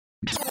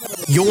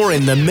You're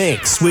in the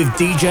mix with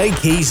DJ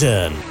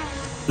Keezen.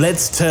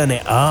 Let's turn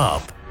it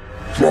up.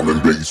 Drum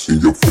and bass in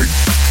your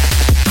face.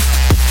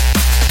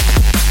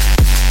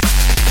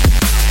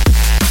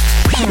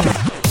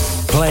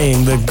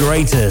 Playing the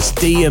greatest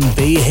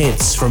D&B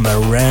hits from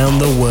around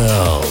the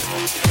world.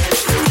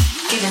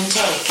 Give and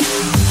take.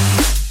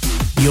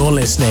 You're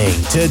listening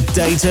to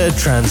Data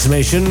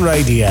Transmission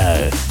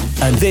Radio.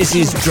 And this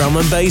is Drum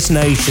and Bass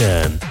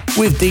Nation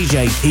with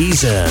DJ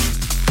Keezen.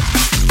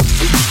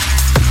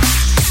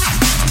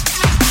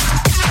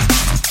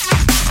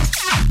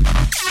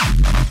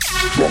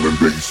 Drum and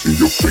bass in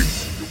your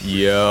face.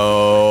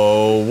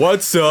 Yo,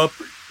 what's up?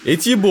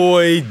 It's your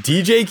boy,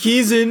 DJ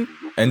Keezen,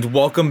 and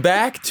welcome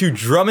back to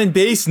Drum and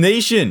Bass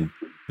Nation,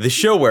 the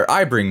show where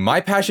I bring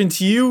my passion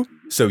to you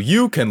so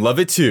you can love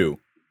it too.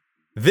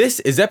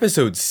 This is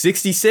episode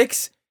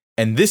 66,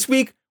 and this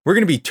week we're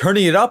going to be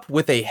turning it up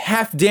with a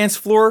half dance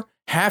floor,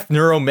 half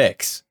neuro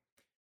mix.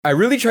 I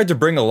really tried to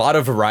bring a lot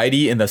of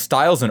variety in the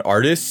styles and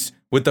artists,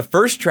 with the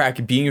first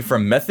track being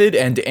from Method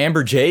and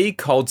Amber J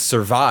called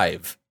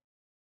Survive.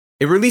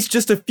 It released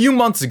just a few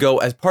months ago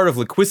as part of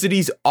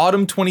Liquicity's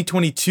Autumn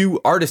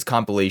 2022 artist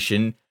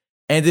compilation,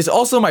 and is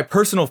also my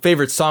personal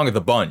favorite song of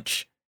the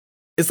bunch.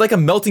 It's like a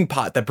melting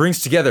pot that brings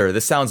together the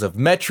sounds of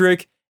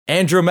Metric,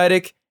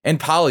 Andromatic, and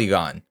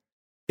Polygon.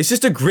 It's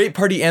just a great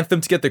party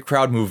anthem to get the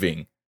crowd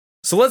moving.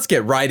 So let's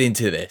get right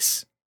into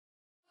this.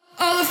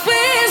 Oh, if we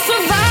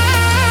survive,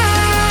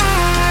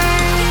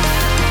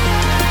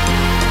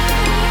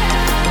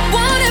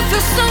 what if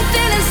there's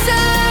something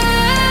inside?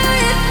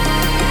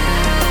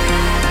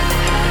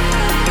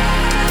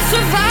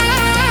 Survive.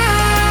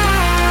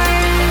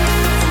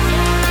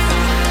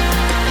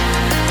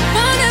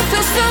 What if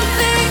there's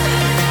something?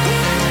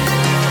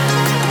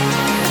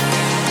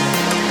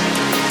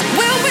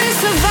 Will we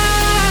survive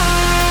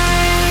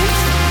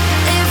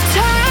if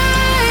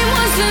time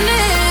wasn't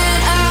in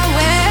our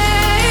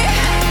way?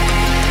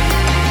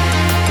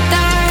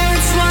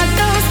 That's what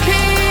those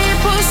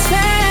people say.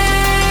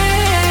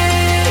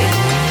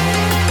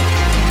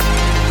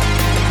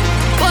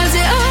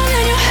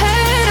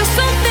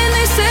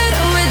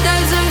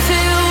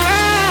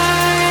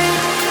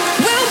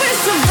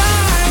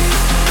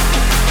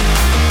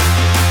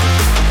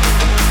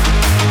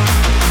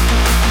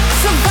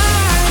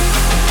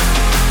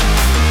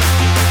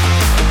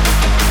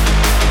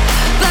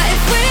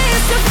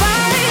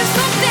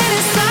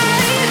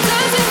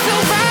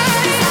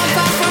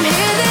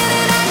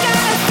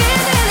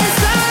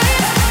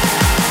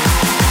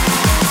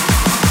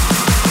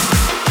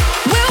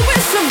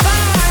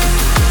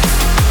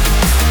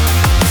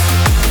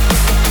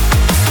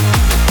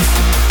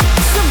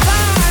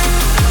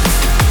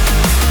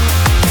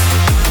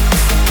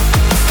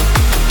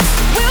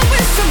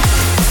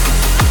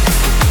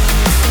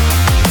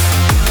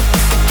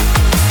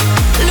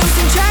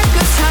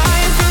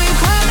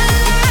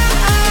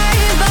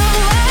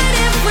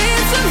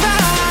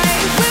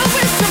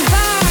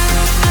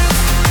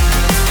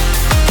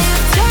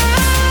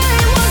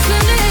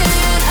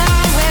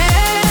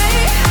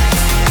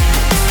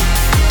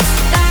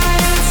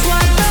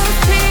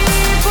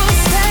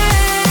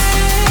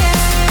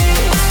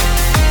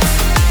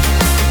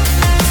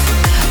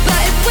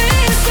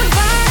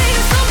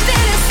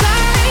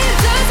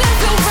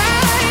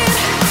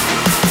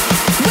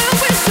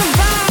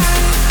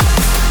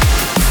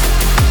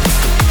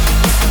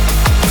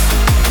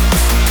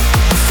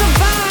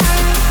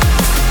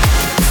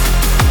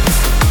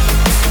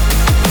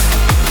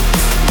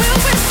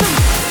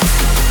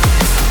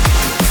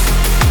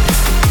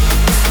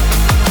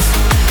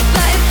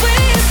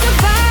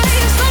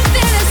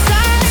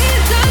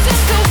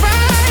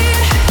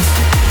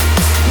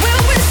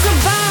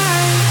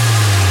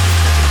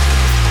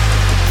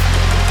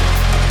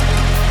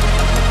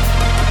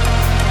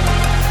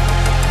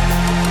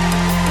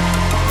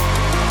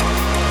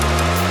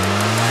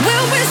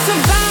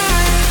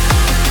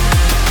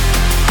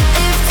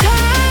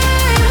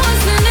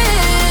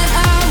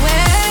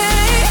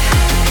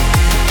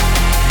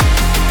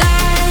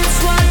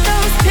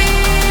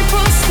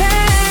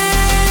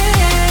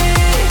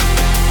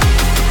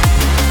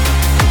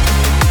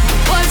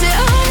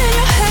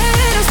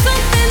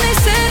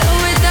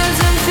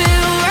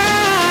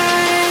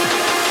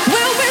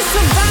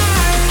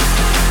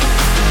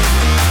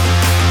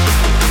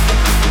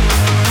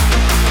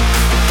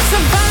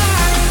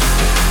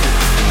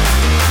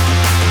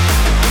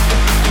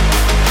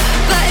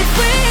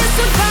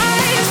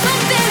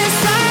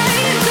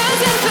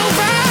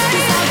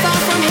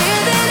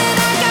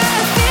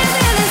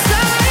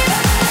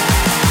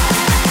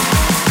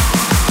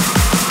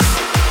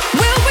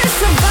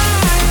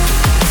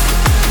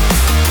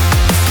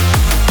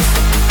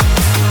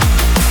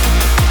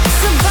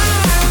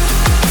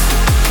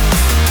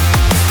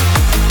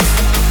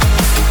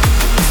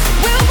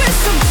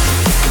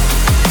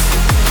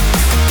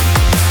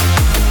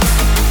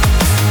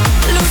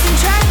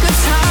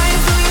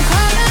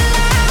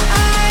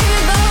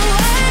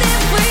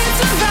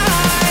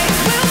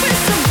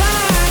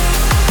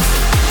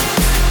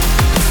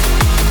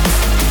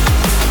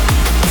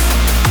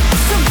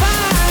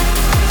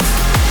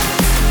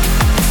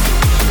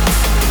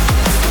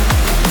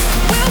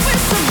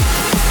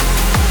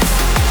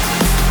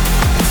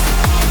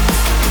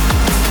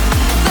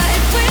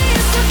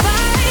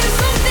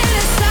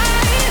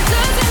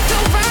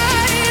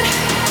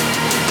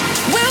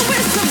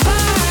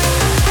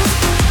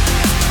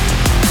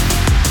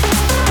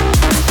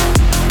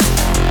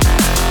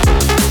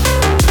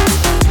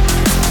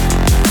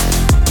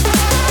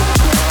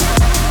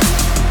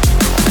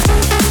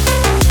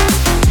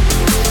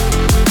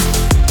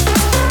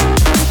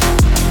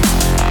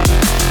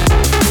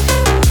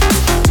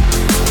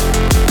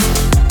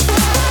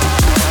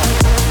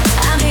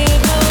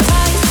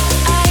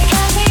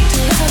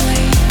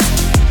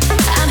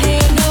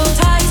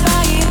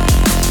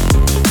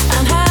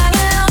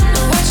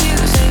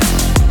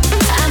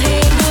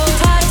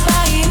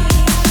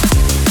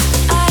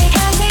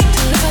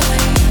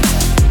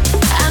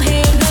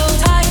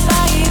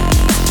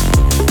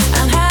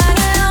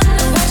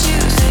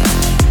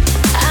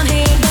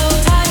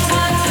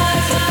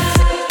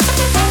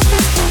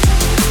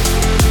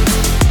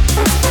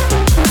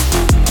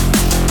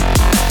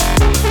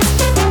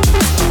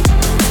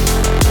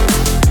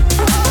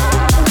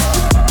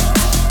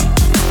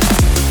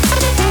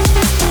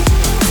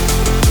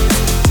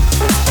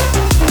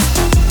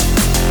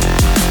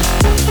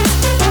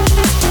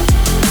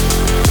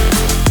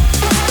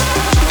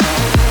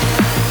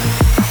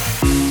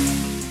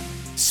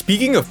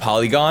 speaking of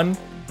Polygon,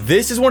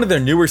 this is one of their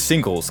newer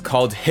singles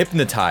called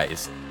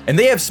Hypnotize, and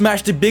they have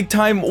smashed it big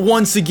time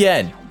once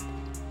again.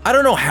 I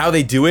don't know how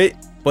they do it,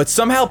 but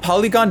somehow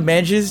Polygon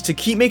manages to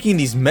keep making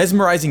these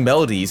mesmerizing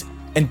melodies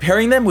and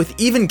pairing them with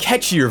even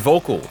catchier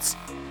vocals.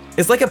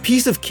 It's like a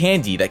piece of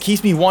candy that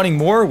keeps me wanting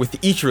more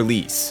with each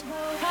release.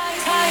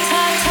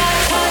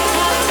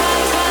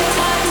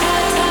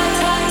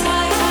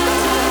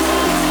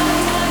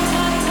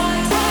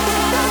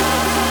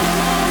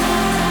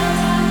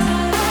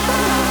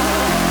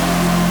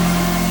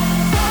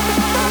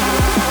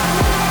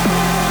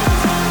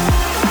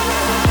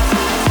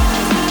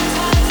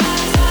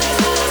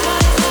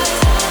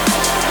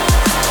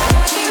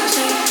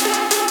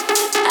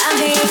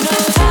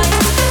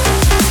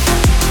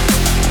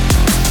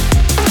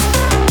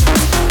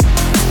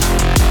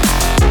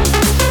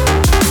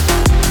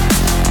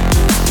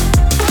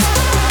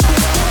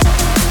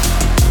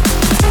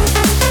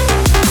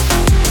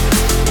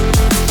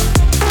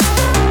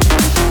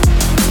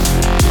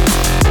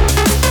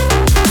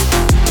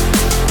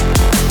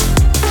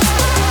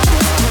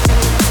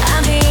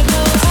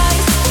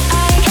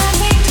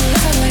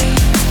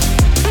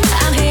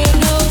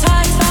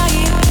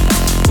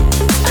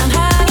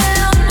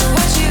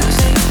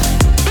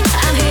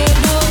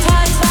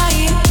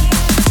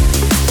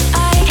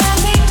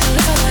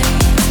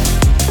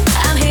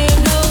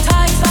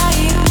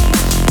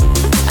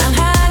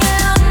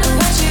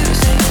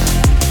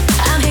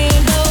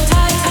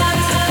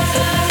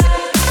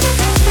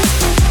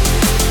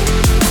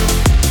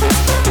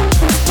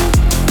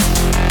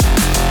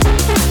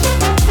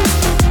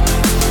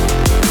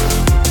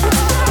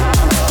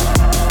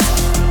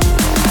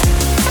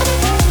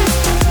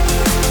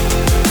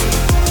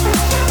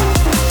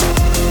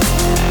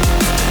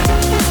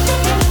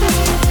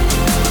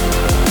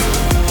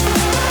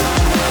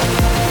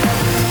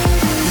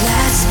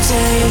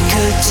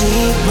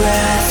 Deep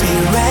breath, be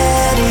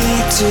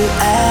ready to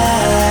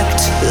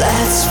act.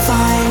 Let's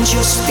find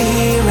your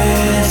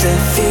spirit, the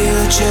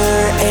future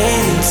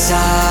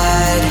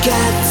inside.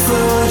 Get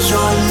through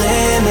your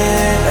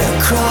limit,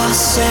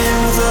 crossing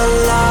the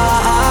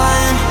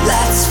line.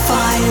 Let's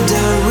find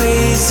a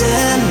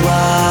reason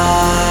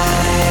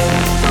why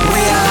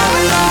we are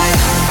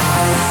alive.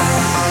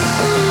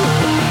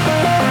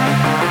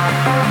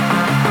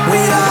 We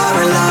are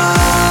alive.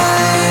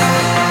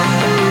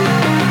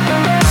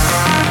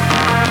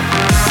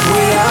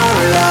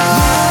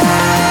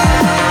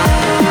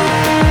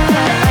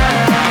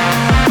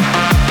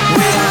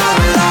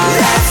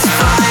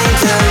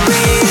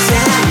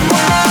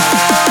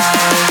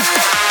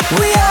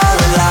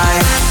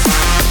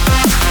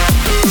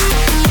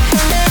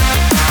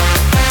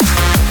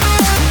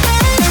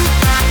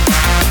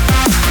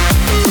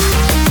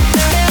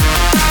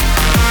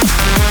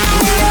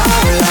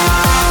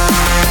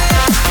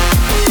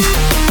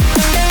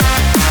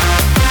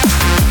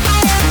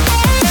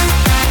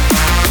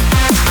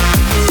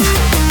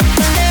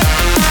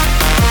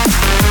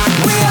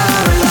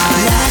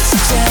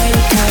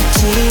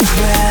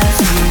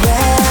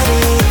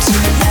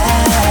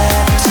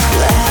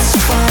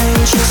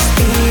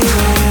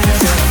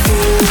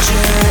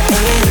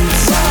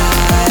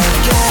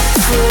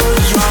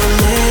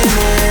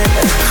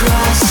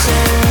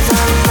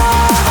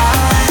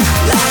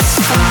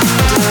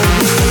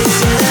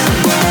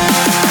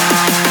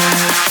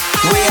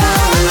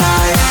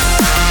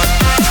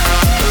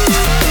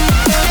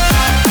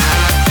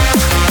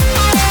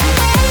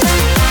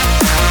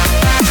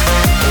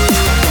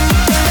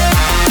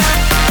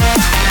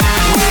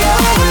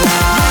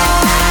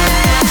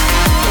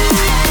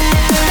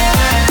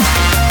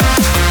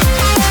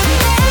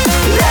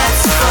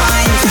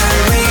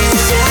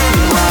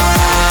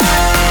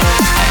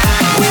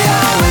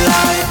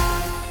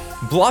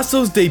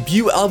 Blosso's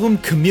debut album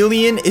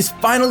Chameleon is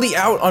finally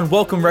out on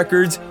Welcome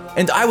Records,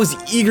 and I was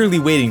eagerly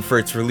waiting for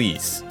its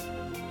release.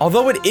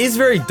 Although it is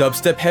very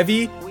dubstep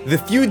heavy, the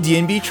few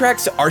DnB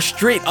tracks are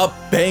straight up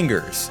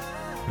bangers.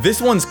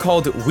 This one's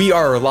called We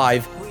Are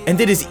Alive,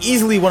 and it is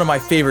easily one of my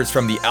favorites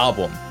from the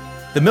album.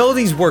 The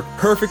melodies work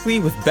perfectly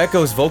with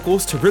Becco's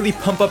vocals to really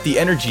pump up the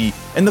energy,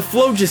 and the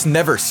flow just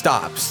never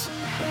stops. We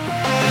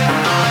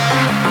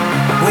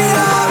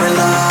are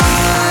alive.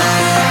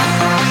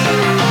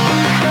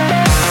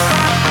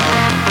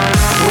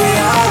 We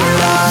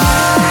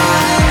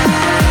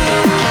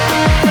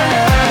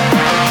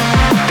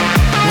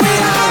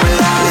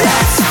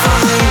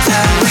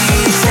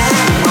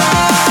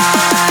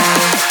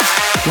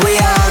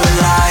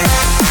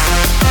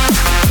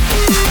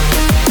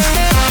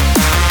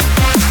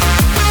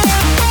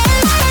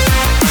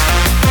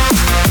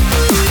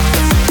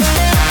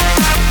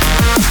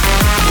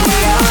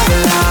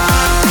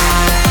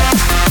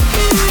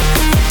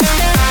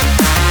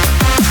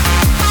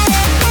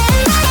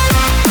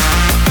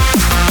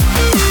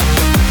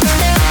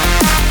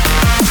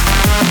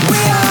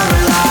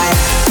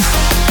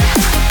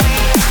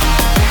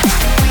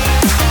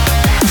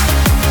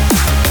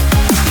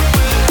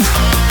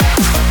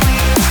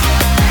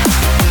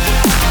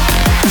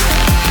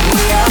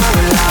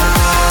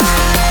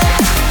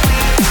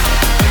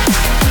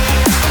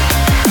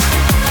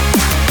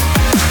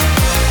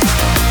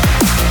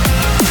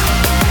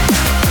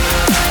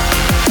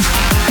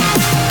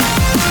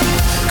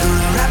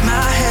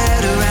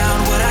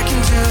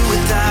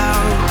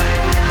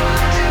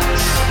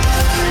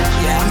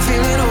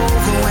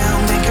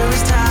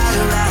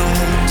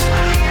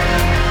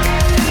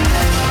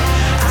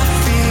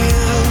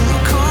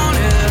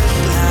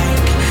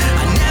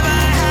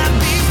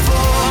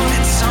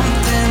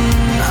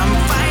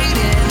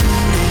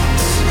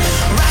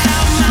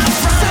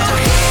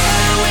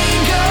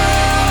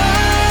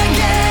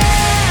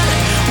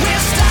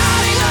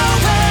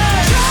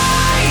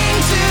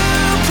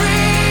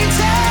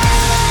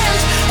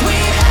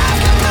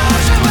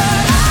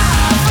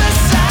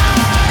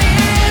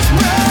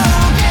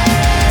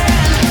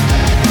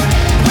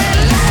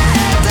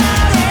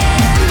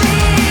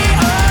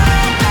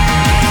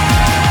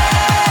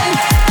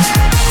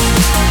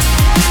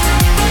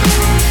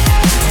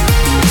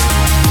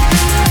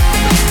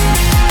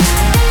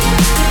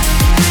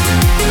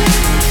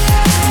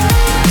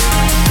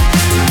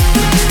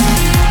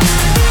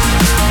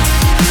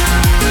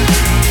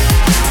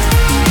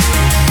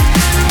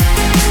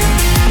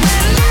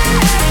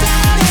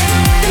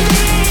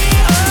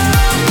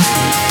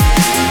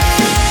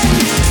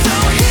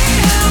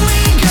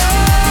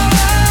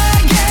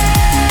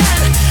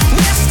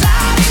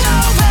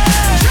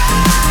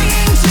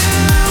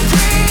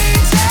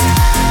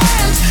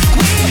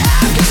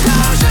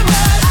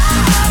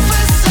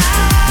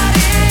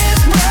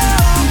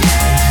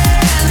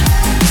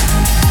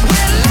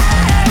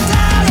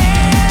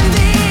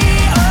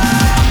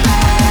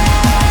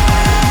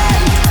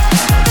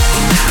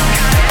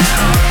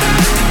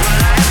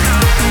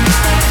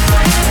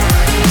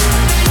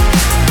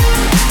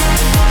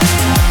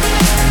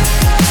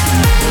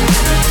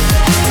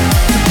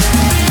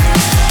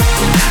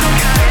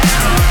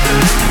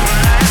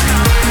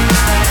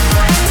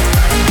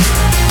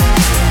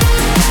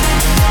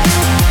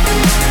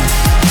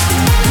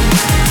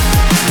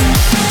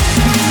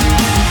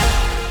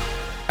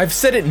I've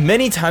said it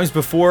many times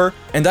before,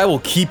 and I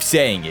will keep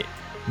saying it.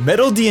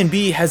 Metal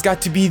D&B has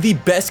got to be the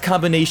best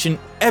combination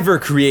ever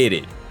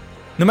created.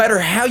 No matter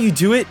how you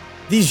do it,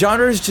 these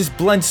genres just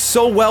blend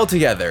so well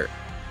together.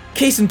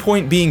 Case in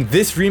point being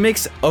this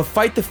remix of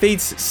Fight the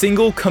Fate's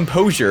single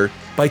Composure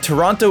by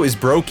Toronto is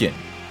Broken.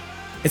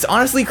 It's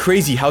honestly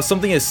crazy how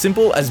something as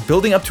simple as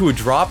building up to a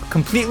drop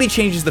completely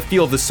changes the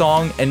feel of the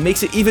song and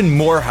makes it even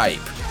more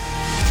hype.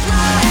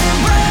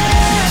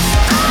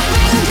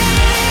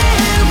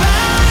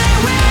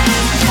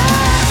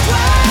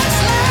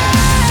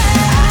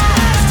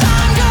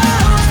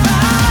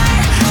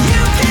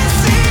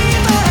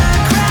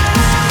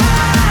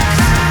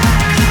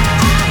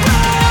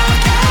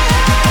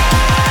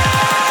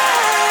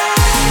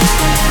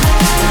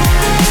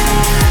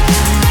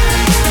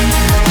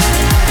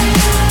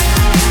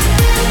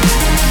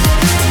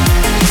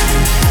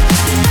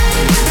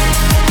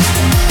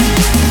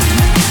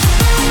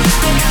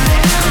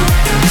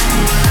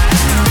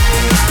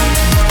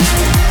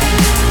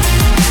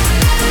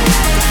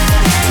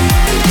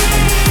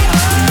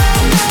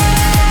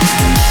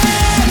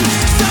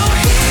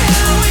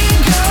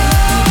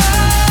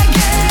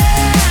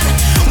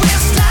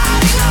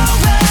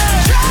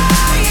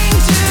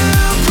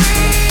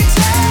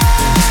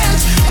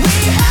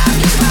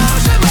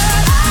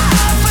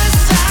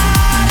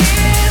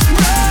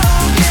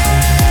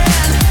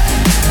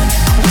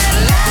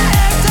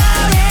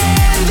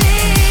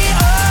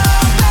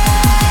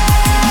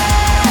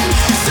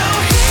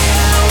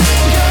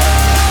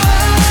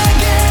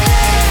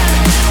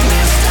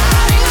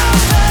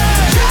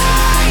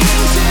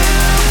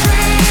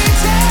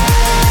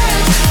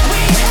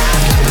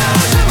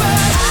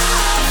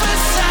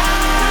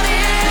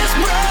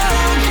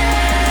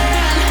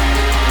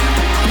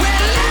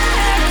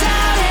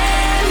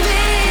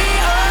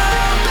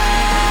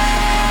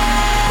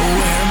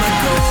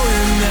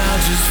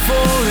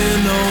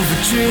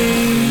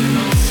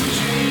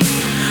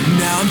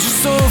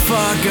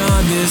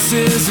 This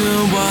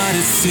isn't what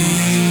it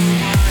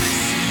seems.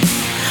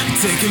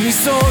 Taking me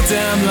so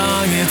damn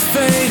long, it's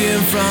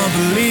fading from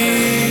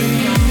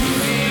belief.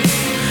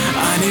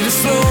 I need to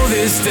slow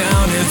this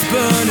down, it's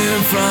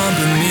burning from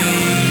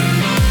beneath.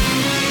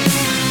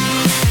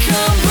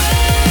 Come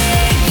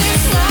break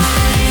this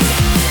line,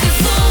 the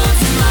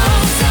thoughts in my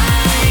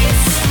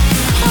eyes,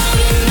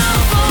 holding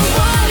on for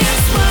what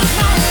is worth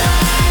my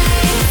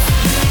life.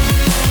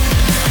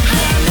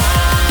 I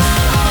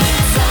know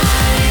it's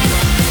time,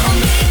 I'll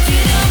make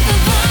it up the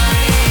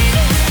vine.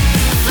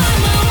 Find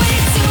my way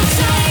to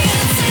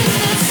giants in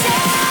the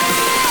sky.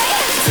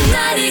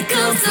 Tonight it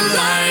comes to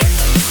life.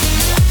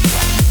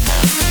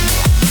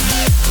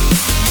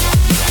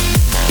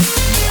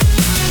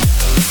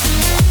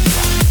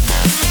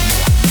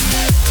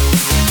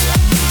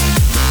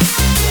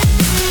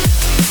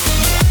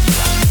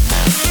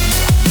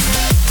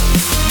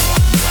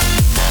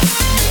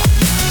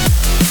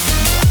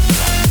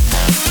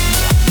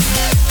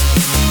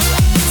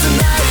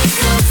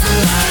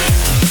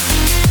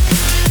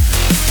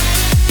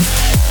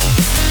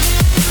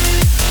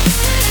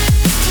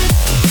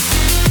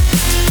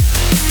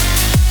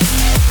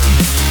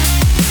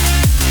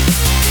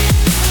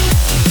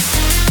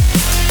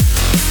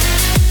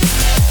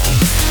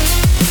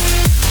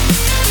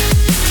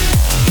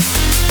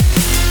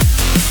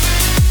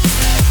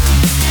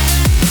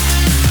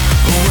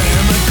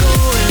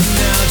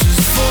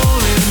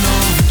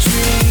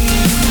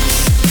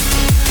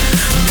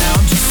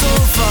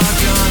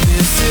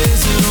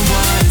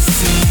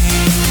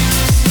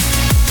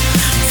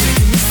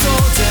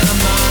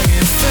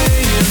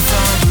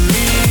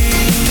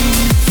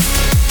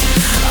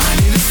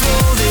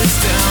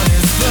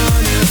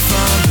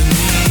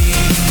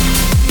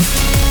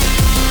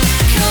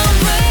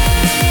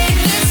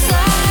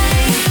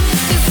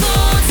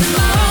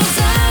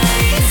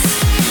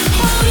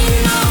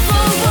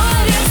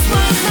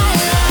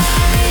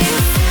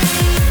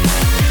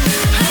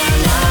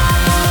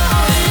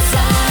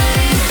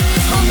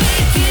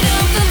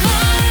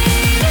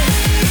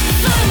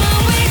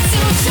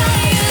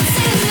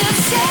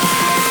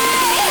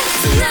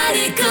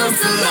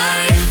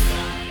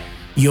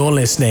 You're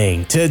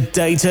listening to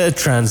Data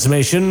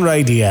Transmission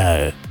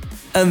Radio,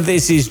 and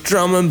this is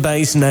Drum and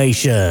Bass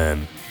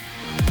Nation.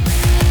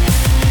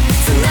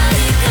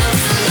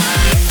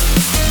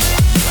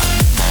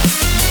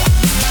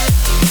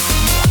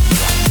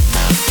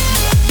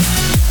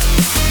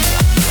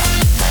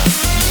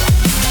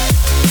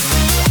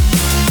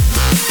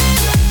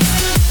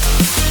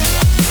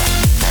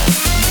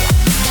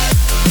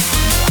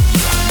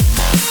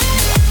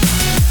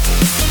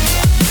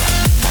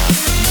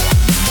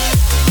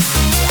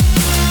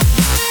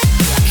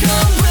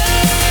 Come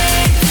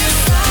break this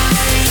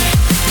line,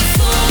 the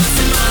thoughts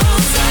in my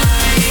own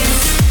time.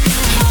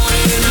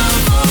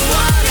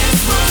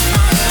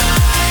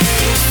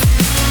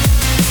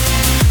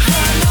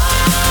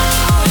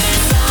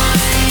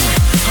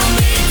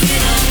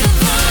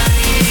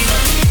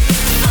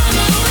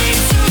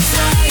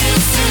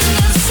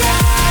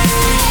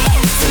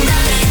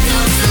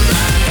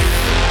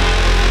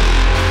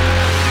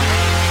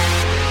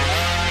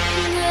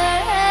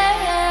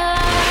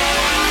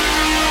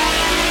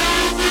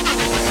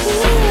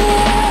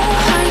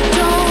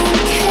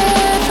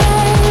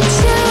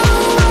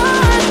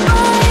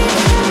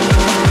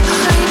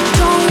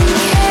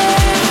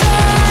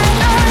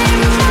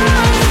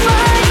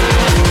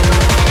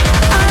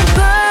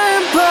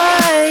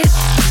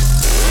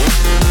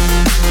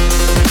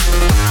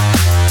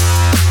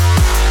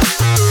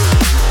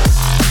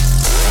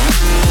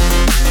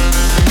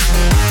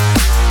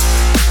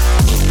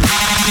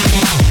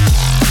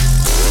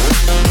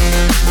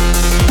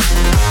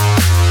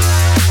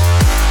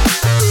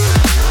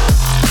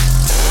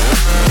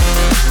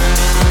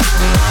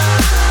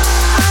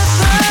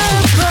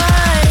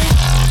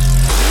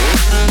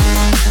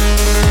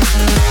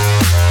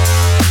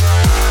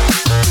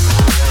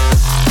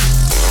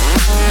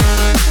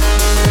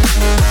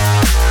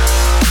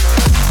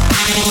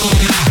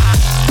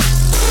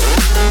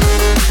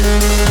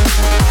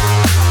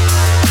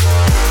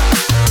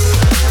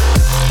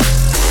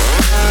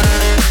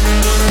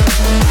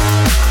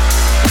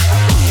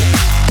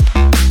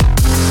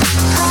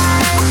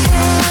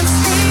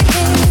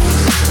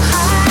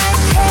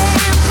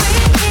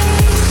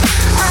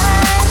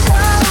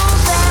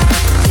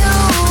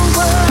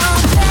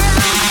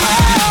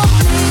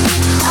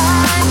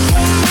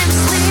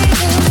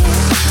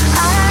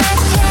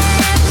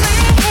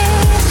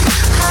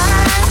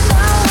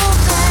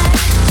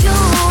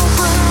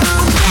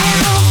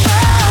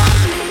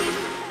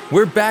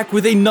 we're back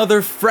with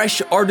another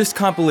fresh artist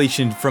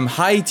compilation from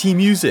High Tea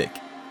Music,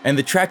 and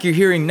the track you're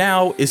hearing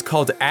now is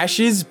called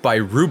Ashes by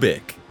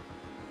Rubik.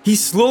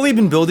 He's slowly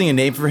been building a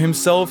name for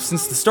himself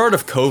since the start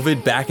of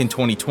COVID back in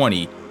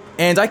 2020,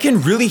 and I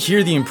can really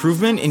hear the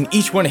improvement in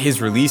each one of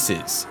his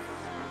releases.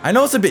 I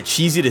know it's a bit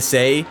cheesy to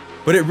say,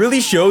 but it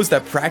really shows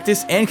that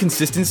practice and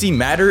consistency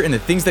matter in the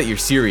things that you're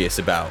serious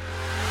about.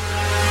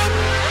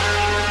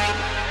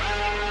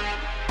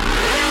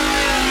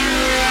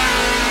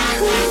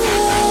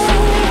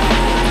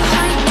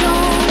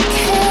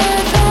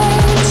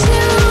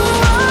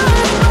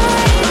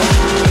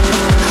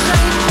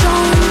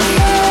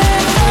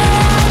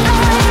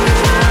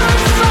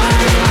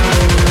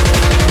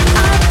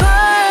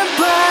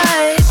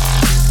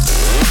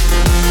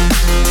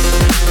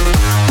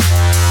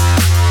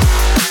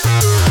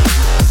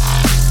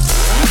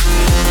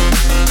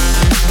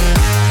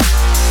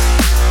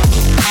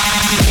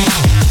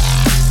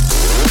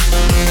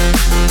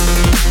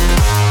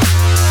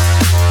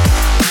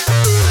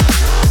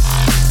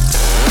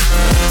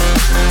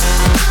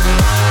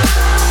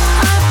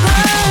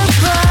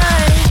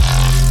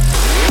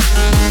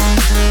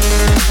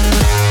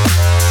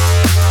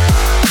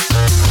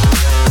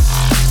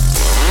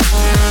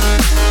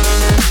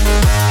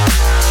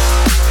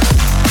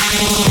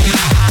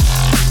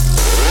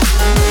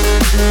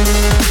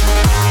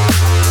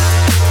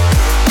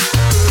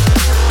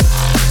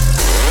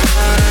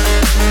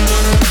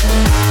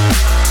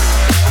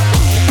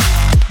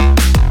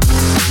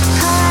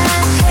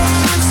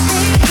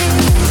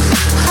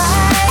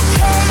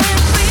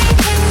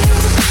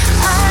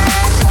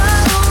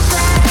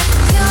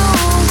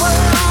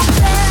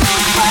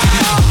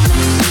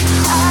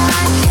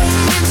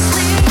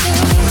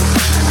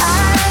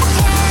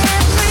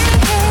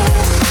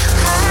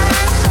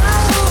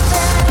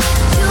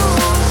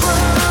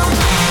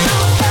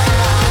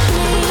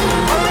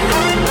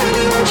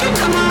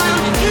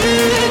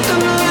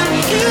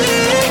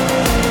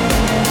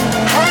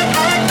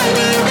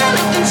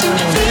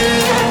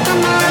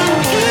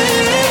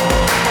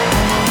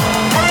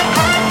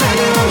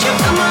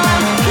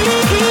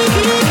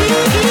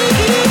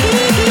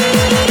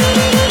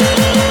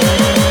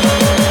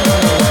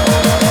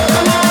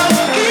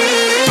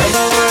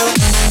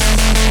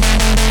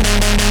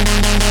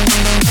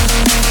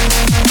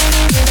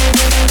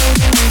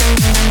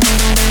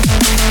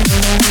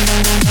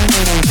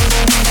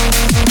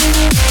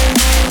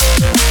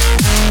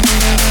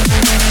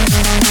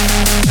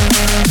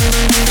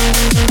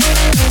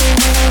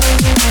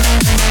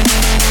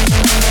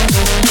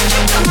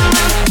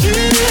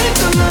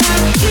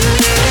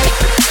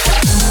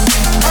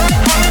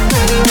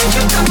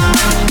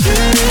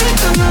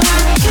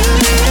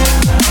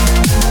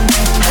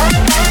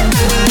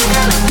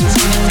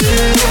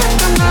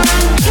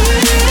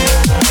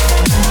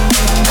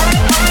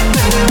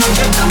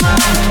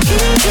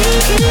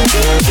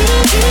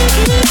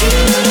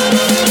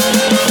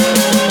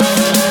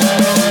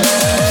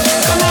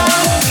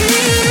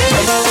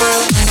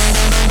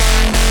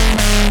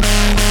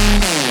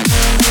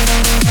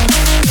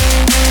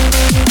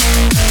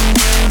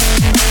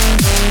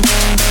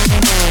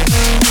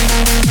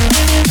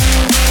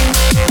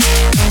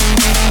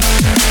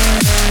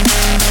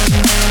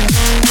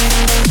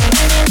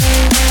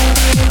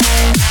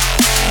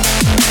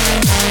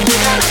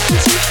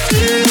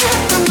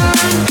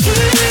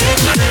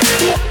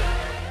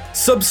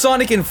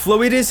 Subsonic and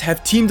Floidus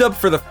have teamed up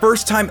for the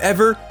first time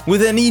ever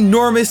with an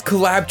enormous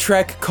collab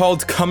track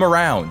called Come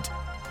Around.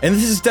 And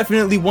this is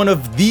definitely one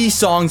of the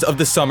songs of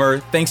the summer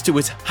thanks to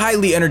its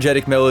highly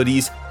energetic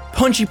melodies,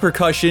 punchy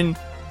percussion,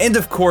 and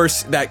of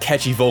course, that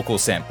catchy vocal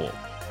sample.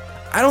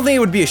 I don't think it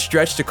would be a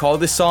stretch to call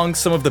this song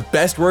some of the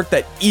best work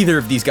that either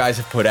of these guys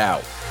have put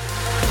out.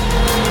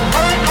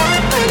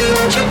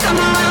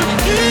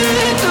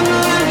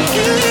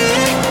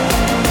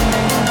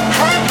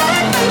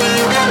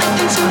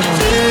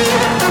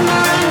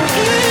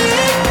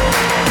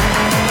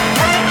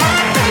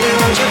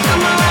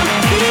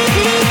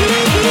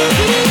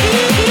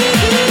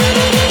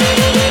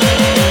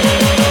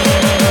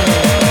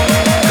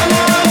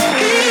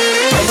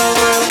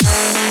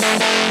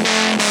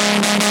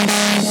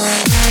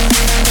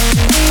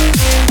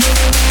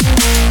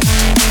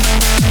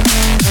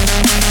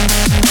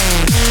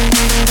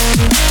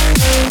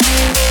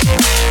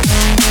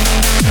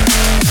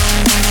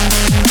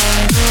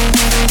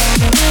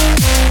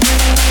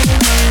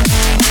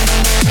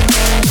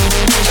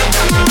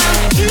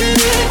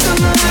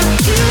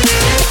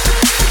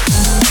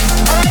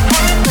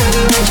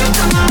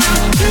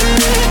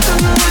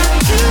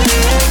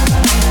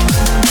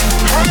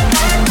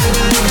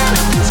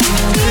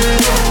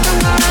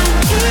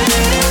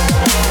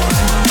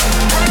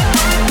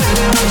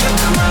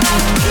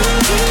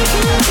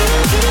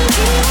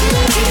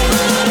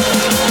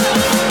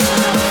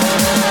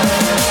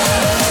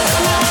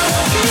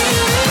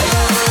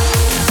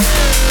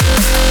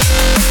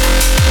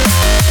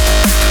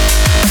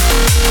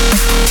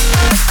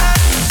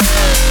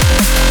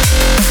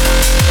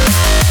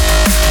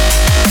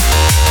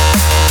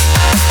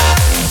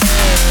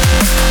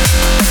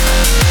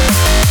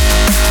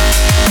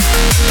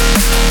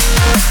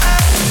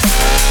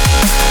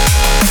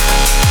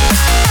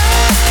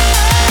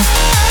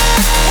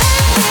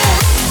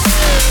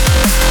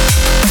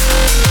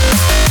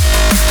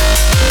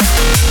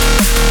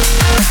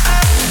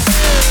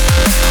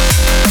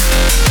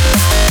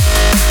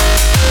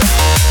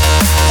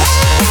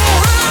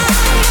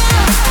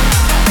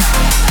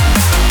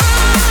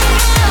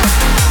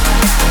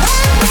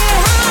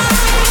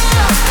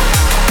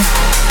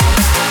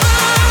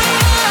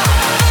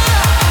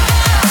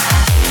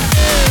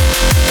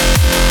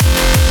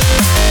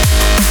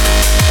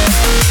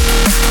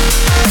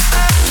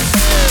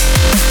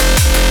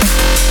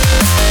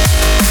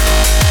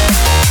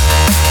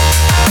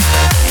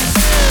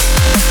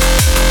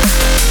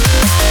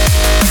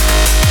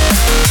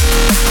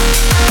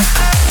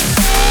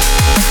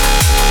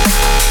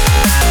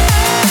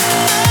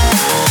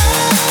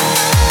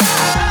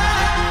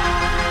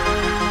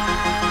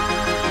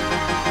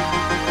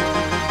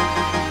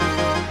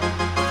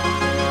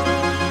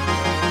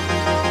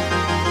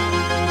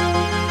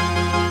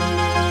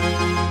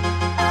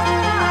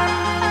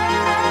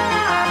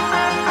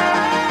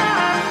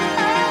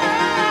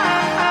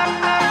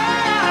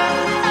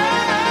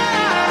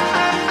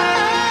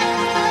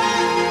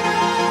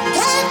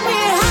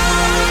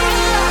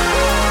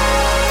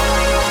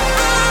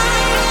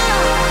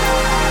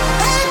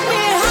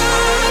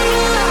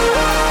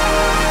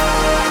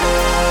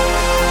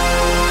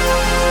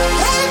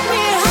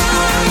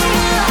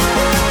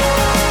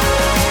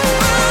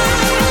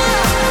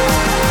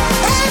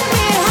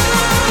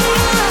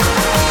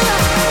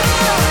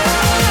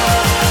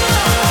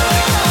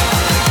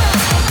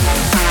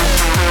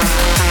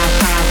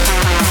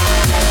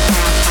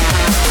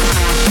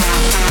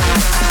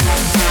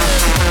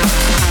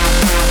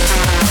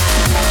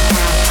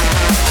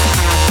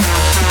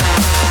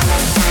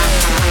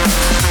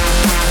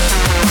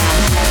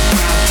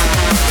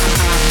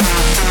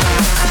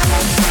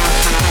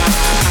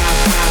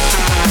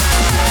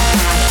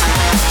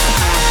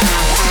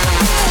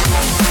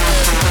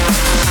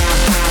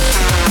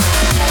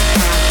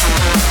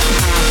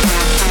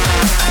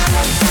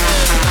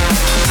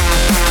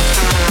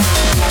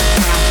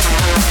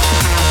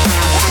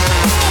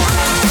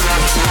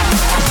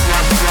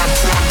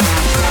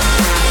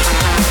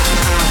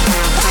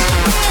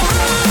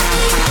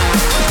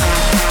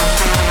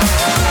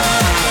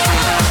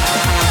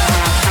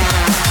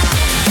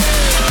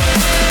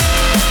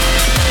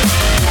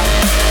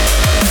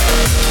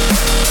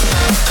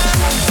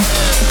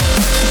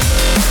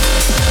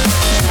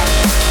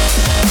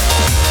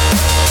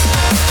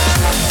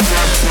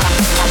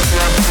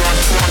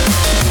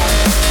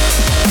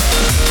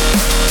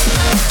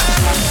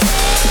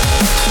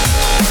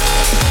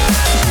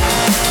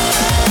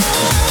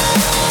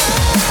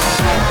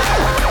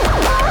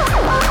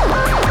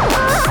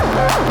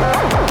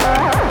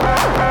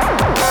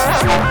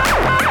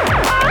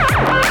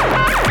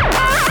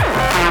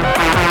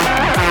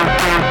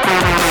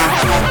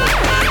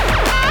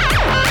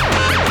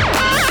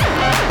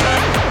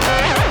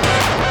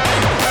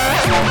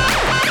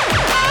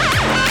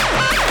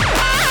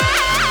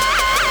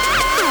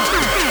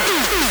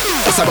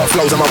 I got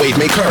flows on my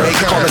wave maker.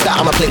 Comments that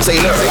I'm a plain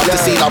sailor. Love to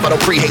see love, I don't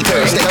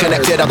pre-haters. Stay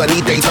connected, I don't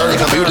need data. You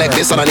can bootleg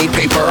this, and I need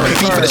paper.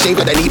 Feet for the shape,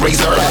 but they need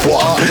razor.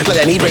 What?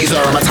 But they need razor.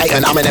 I'm a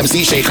titan, I'm an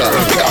MC shaker.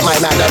 Pick up my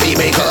man, the beat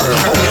maker.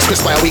 Home mix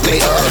crisp by a week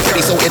later.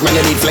 Ready sorted, man,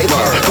 you need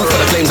flavor. Proof for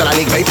the flames, and I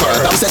need vapor.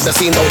 Dumb set the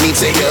scene, don't need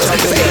saviors.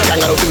 If it ain't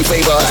gang, I don't do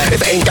favors. If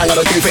it ain't gang, I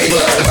don't do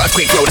favors.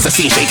 Earthquake road is a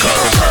scene shaker.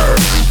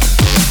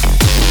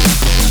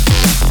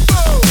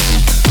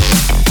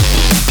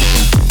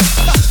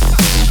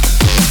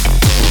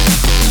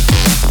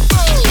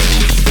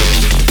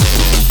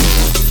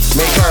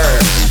 Maker,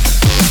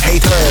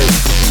 haters,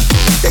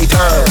 they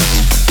turn,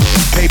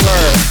 paper,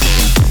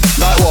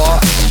 like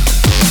what?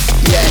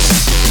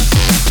 Yes,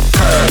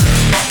 her.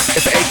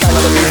 If it ain't gang,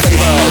 I don't do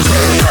favors.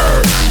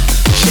 Her,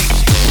 shake.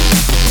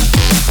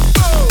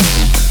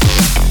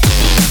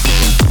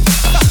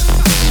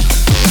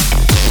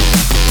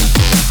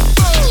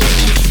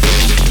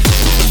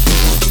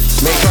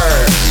 Maker,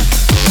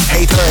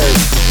 haters,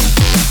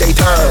 they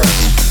turn,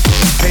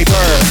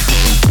 paper,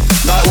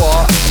 like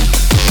what?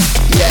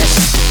 Yes,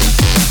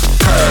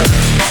 her.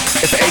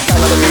 If it ain't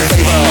gang, I don't do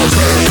favors.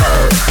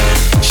 Her,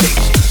 shake.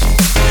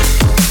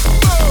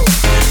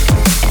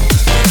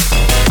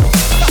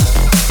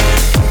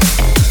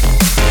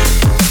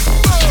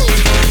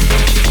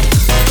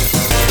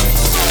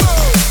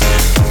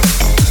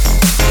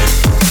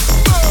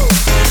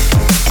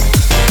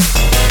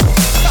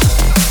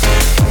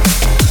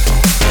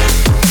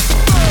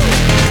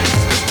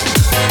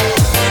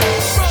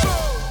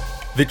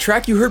 The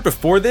track you heard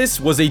before this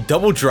was a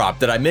double drop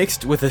that I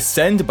mixed with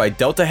Ascend by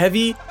Delta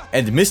Heavy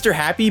and Mr.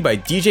 Happy by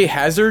DJ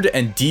Hazard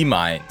and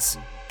D-Minds.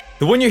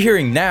 The one you're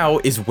hearing now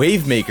is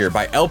Wavemaker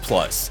by L+,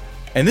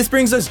 and this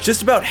brings us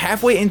just about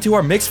halfway into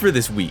our mix for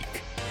this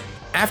week.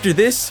 After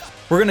this,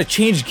 we're gonna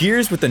change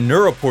gears with the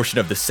neuro portion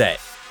of the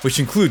set, which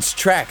includes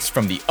tracks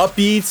from the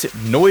Upbeats,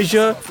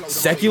 Noisia,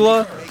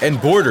 Secula,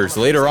 and Borders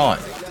later on.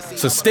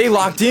 So stay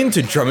locked in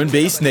to Drum and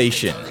Bass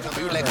Nation.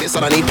 Like this,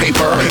 and I need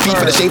paper. Feet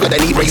for the shape, but they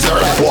need razor.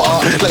 What?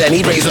 But they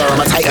need razor. I'm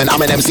a titan,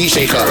 I'm an MC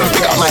shaker.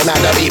 Pick up my man,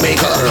 the beat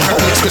maker. Home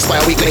mix crisp by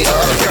a week later.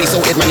 Ready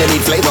sorted, man, you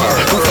need flavor.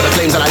 Proof for the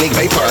flames, and I need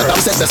vapor. Dumb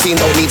set the scene,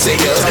 don't need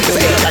saviors. If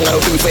it ain't gang, I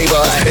don't do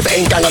favors. If it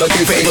ain't gang, I don't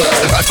do favors.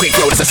 Earthquake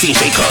road is a scene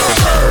shaker.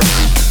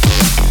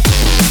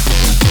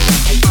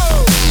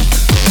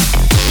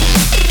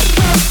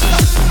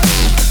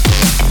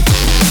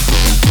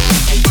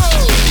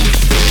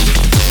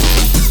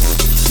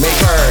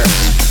 Maker,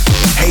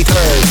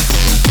 haters,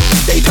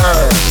 they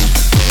turn,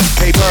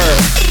 paper,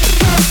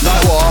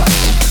 like what?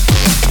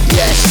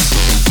 Yes,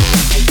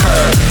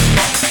 her.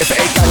 If it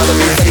ain't gang, I don't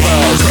do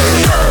favors.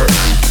 Her,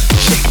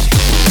 shake.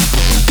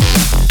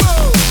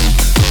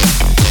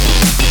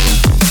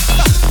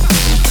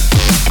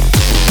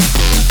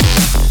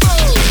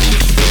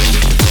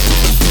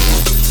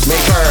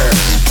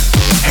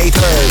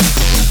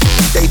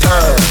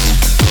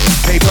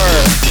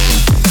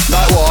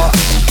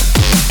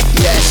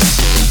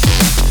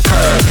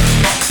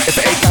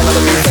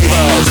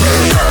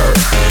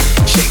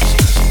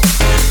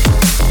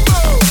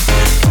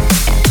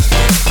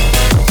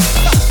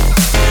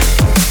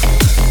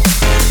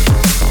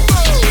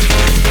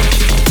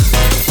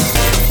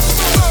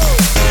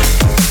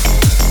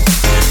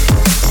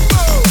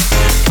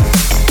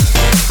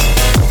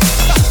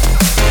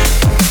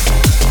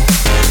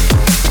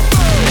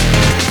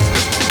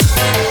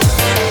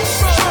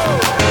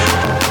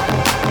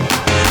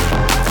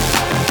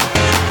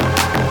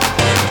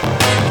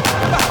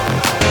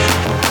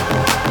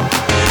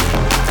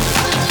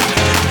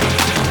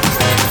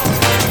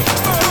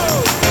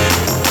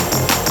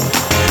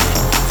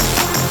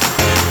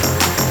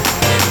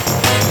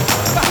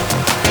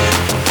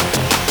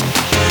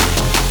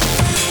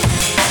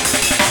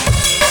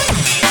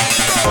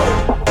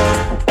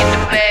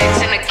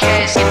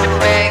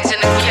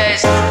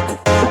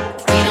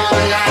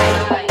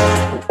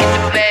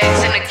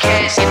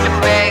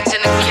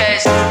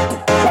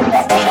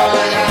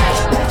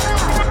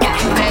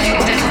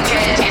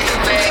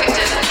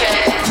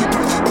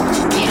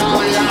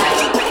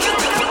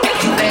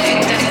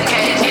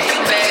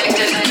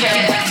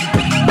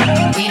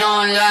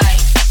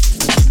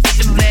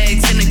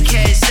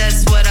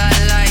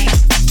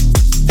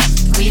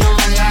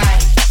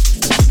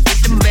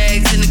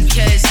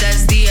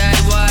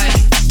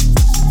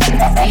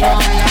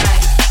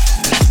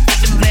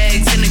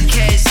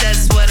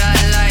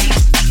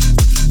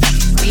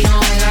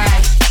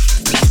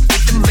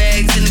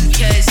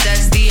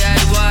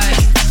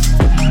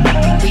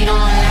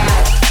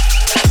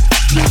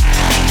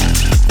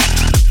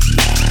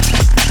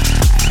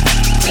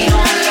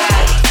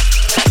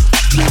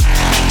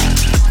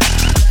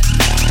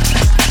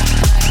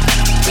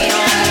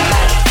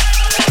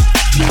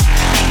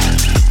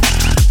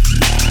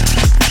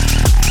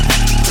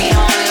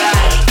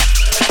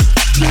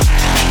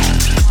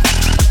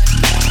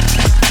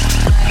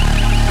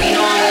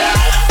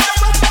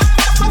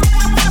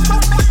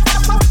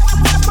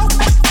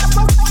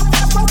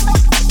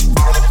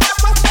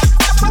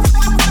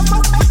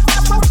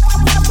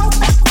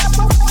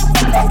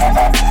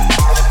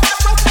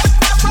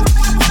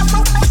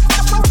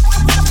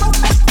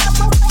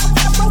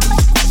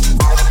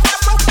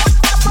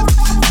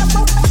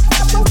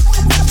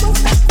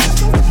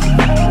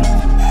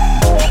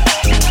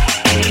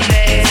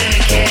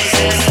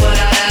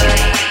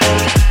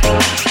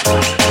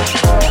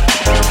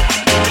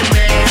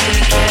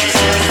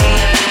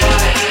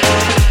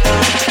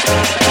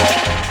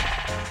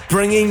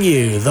 bringing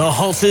you the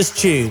hottest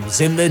tunes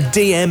in the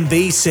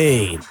DMB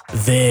scene.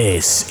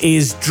 This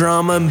is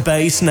Drum and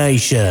Bass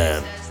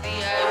Nation.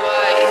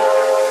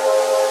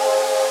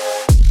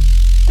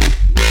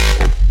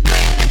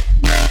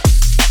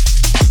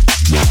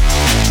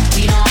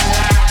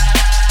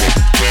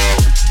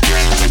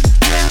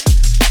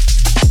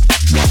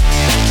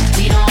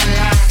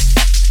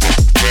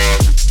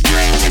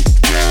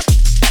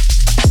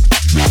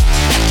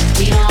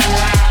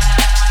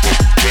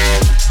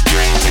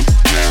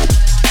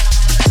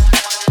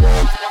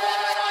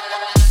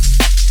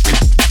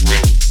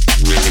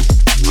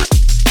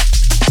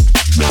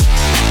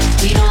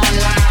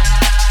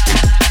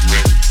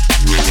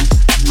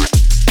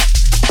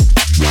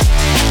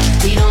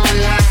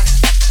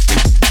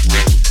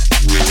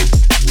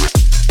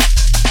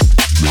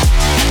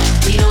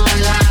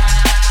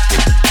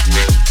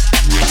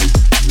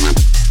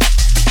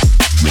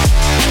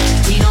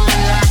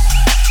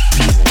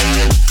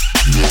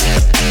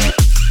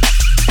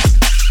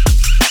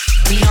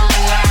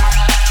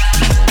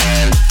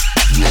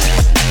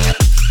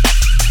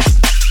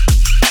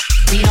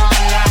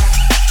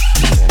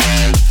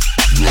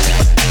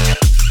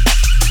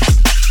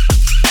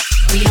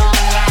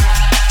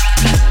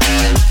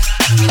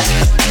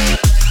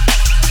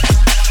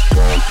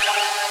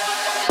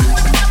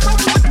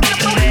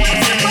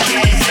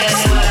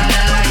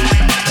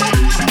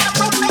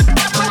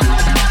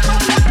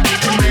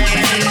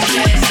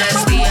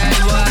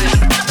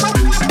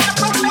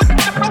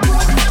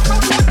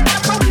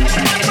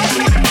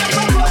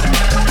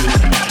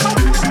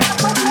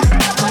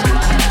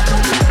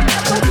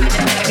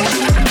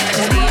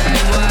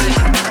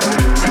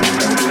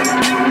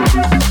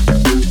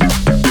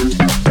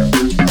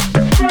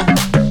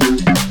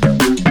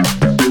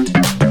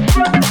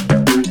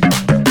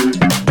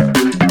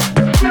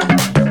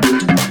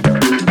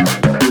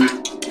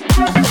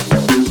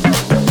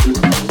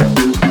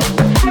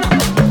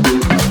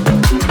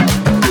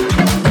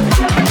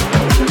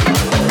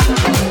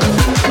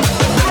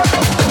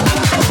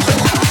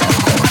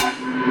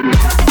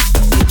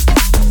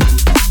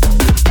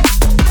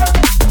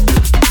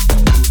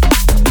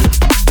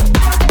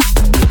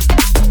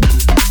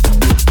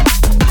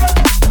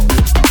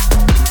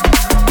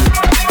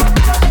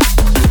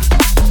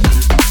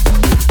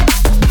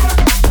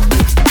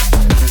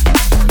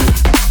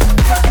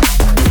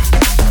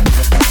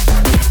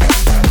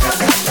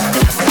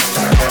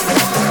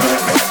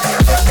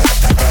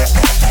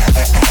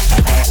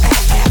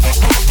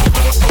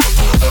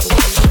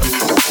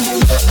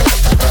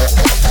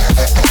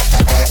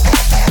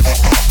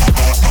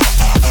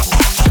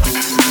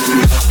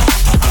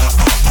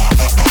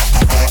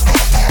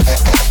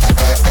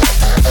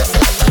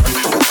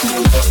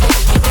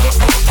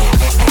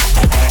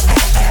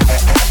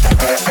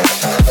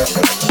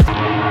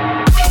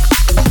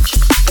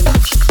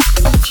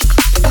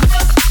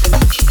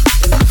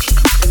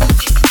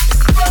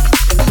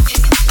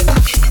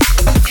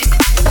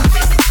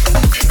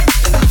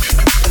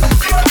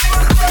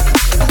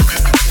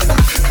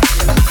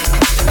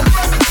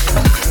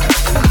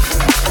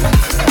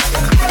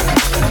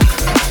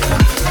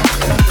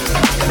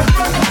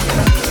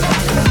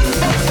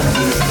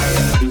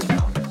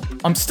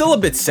 I'm still a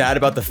bit sad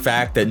about the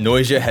fact that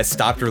Noisia has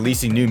stopped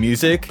releasing new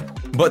music,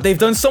 but they've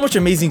done so much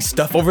amazing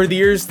stuff over the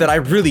years that I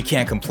really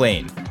can't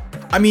complain.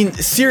 I mean,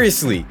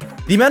 seriously,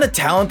 the amount of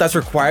talent that's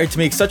required to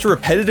make such a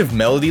repetitive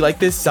melody like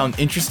this sound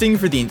interesting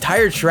for the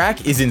entire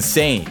track is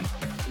insane.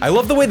 I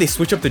love the way they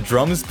switch up the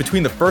drums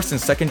between the first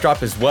and second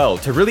drop as well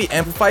to really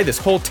amplify this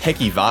whole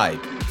techie vibe.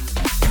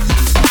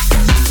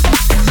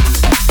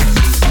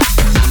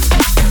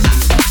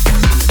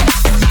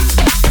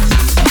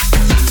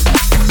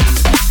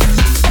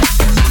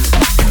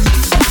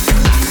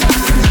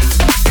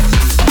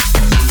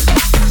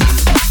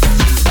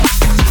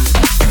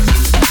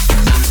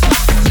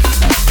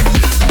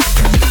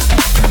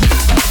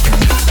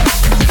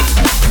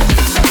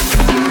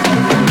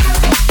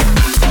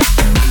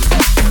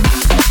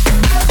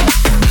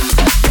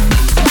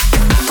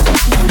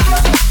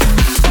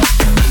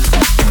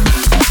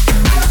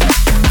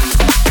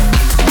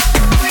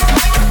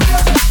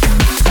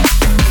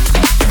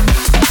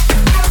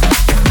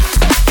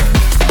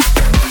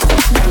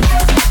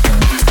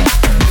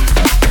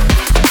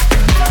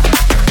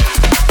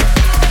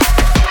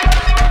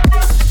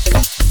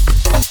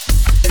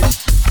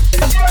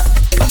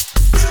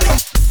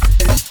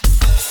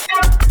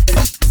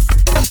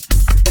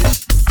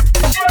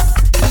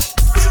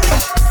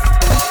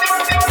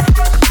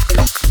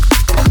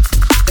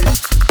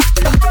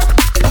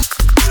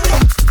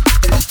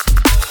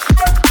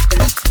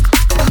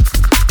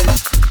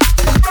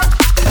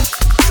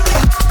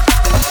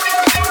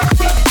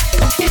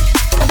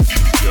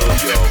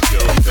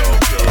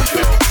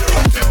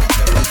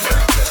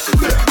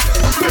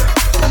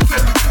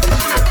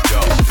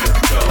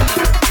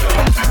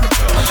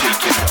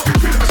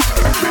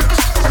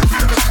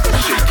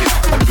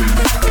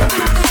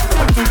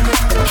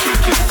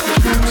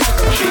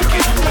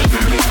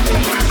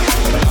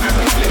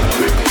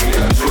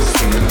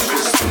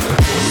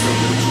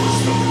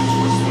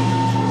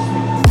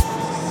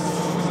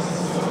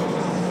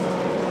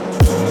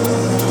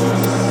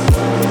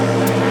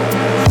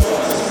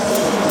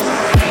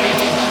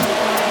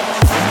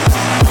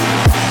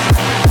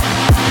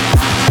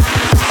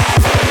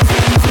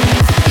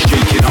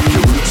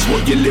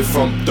 you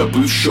from the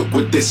booth. Shook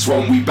with this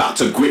one, we bout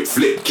to grip,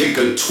 flip, kick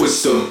and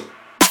twist 'em.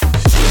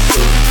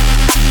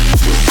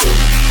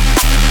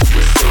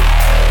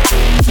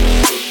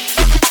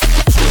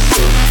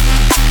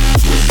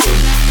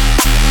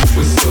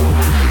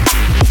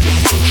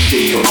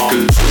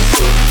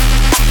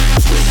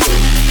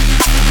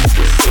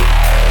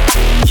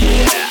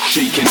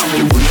 Shaking up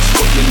your roots,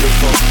 fucking you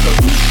from the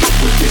booth. Shook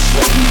with this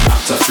one, we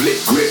bout to flip,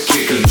 grip,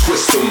 kick and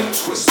twist 'em.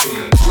 Twist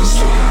 'em, twist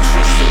 'em,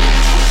 twist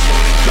 'em.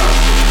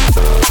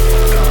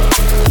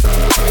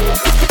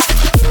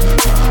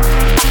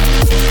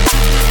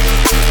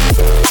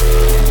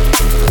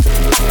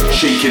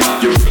 Shaking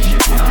up your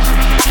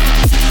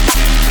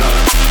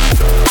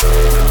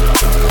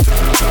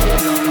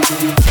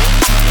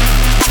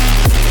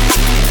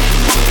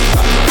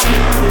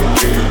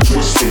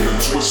twisting,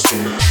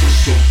 twisting,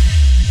 twisting,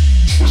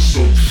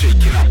 twisting,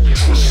 shaking up,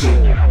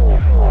 twisting,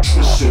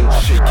 twisting,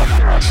 shaking up,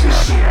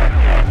 twisting,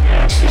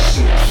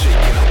 twisting,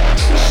 shaking up,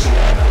 twisting,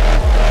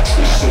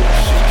 twisting,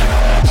 shaking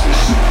up,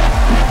 twisting,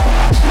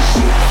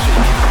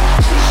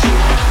 twisting,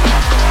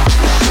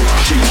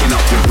 shaking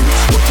up your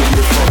roots, fucking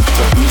you from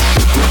the booth.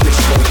 Shook with this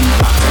one, we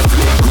bout to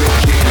flip, grip,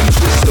 kick and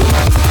twist 'em.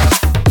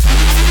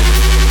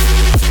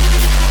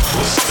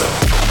 Twist 'em.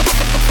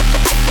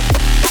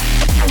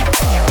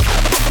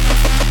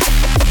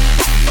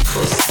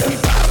 Twist 'em. We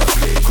bout to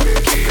flip, grip,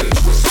 kick and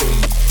twist 'em.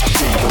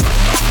 Shake 'em.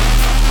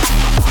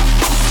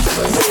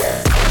 Twist 'em.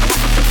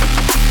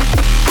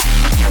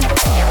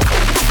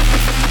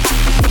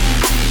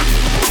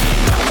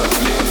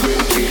 Flip,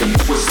 grip, kick and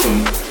twist 'em.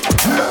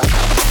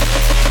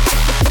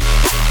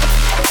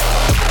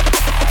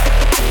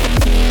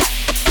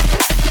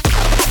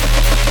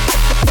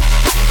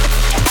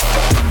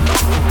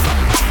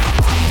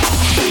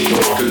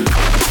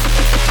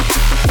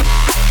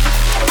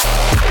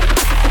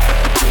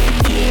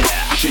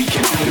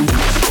 Shaking up your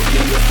roots,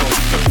 fucking you from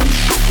the booth.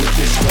 Shook with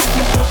this one,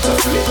 we bout to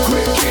flip,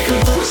 grip, kick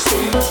and twist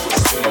 'em.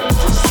 Twist 'em,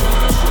 twist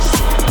 'em, twist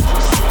 'em, twist 'em.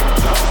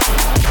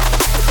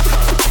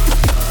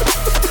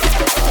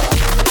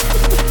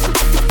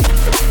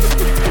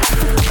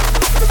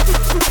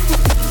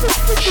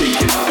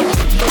 Shaking up your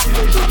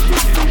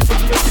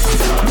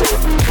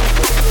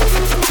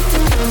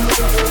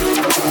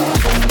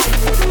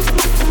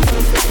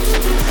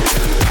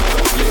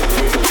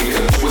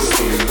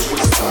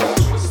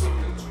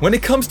When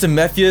it comes to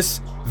Mefjus,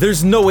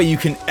 there's no way you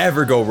can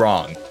ever go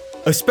wrong,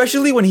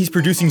 especially when he's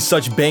producing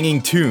such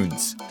banging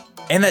tunes.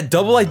 And that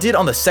double I did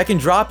on the second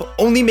drop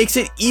only makes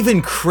it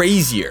even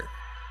crazier.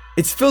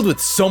 It's filled with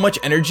so much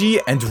energy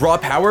and raw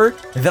power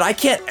that I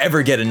can't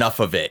ever get enough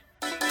of it.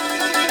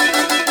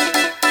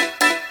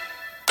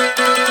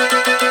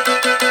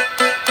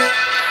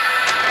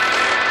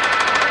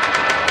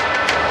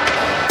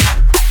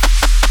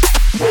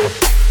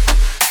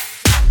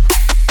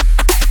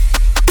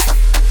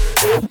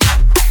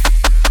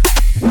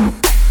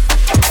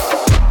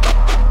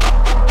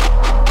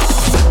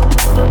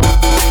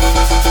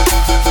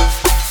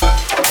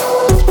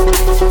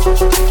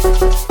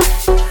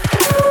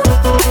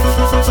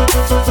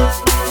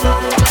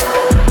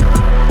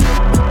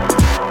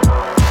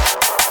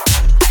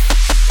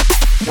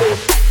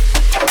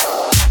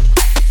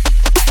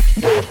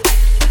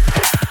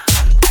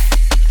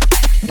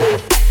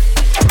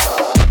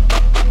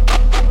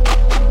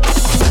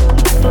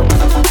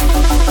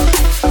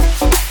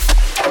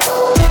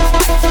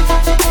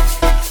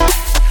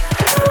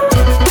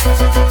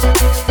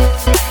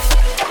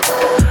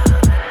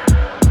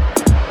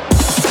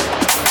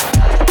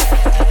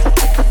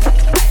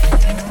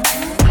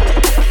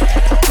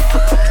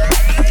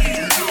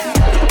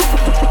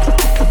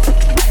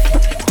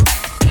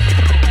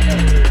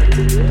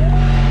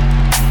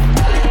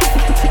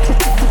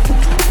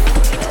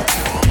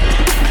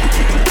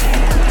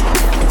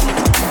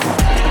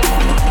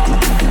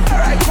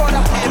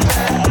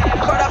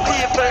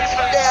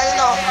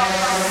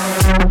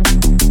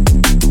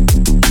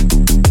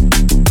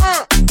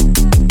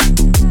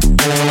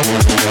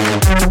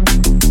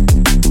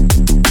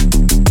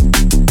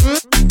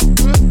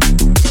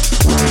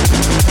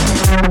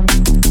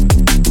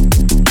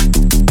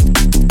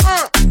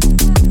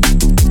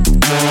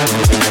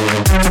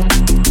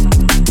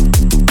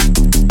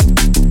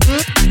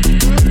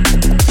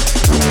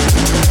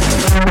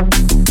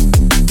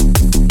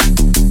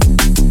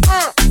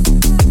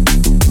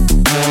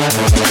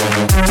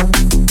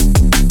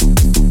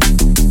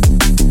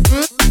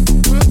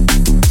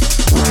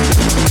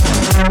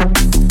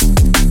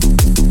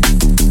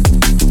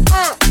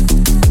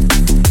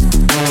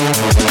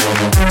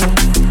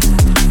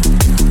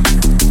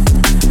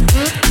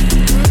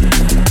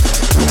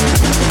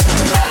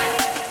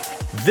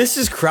 This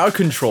is Crowd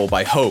Control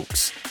by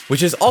Hoax,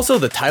 which is also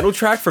the title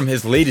track from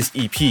his latest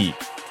EP.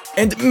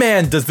 And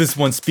man, does this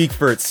one speak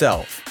for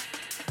itself.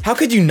 How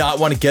could you not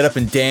want to get up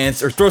and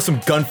dance or throw some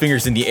gun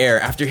fingers in the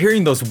air after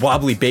hearing those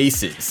wobbly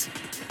basses?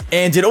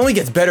 And it only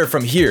gets better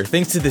from here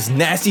thanks to this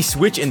nasty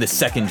switch in the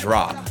second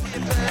drop.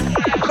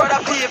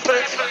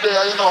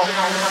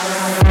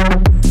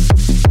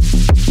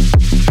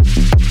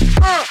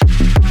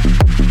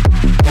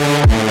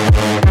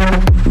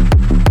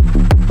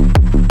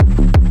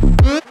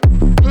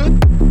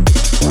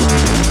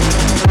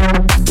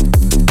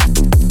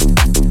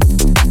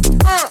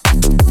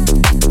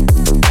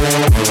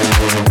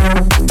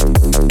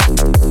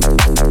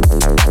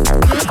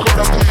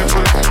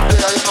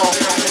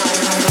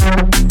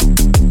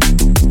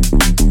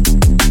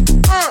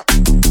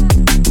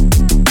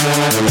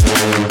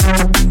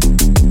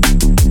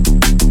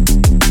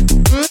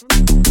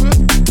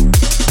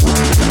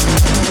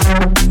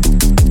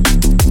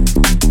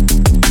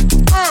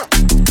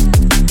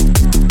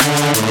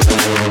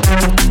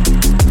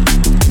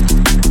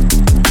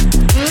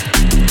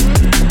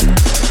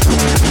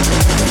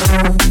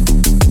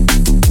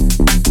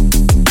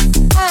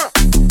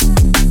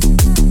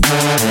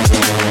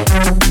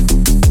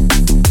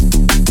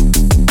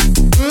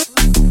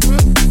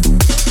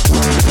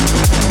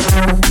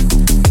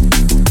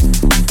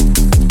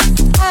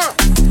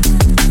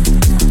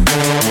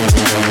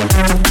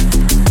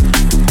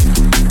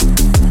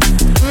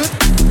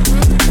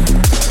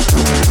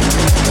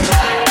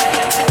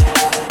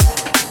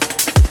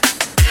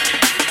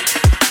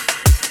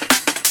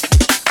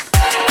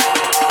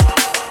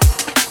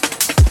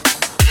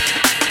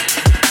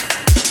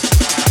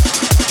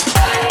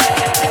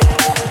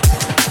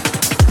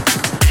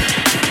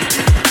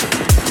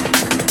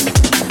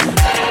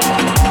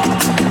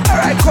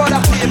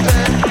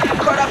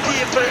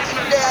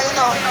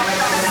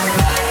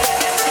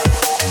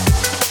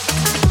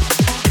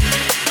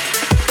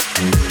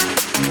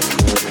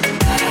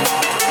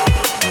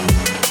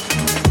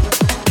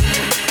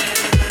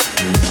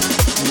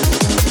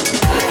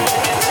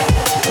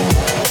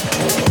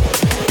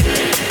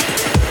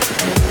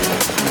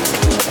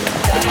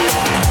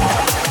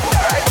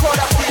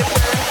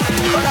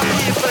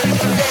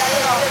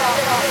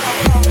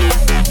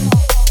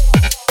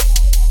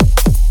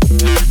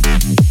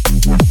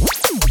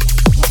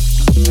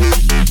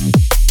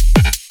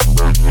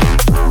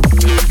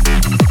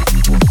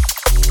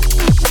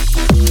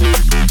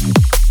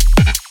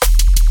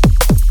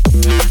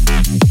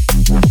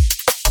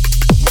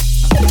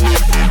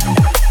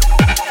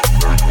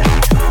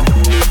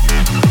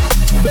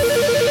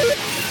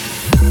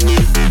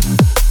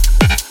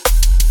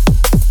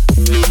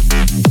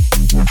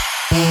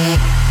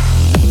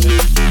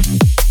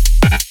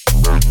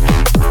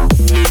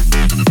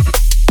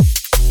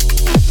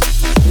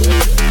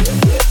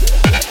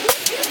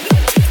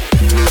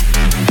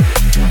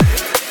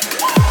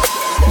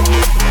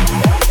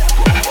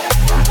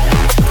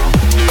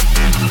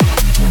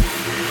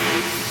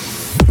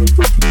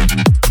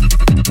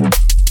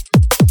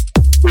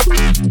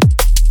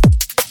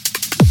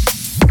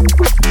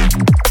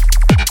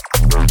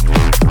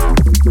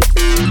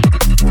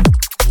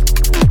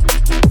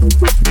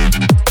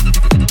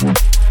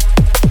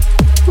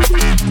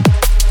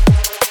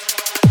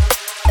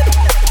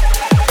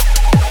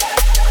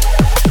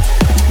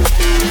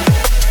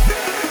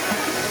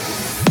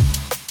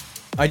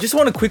 I just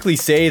want to quickly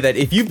say that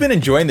if you've been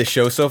enjoying the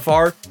show so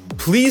far,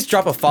 please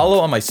drop a follow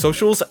on my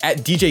socials at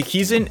DJ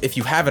Keezen if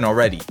you haven't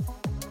already.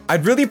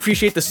 I'd really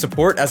appreciate the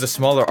support as a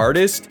smaller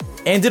artist,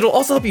 and it'll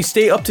also help you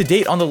stay up to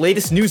date on the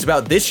latest news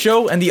about this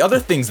show and the other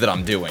things that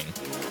I'm doing.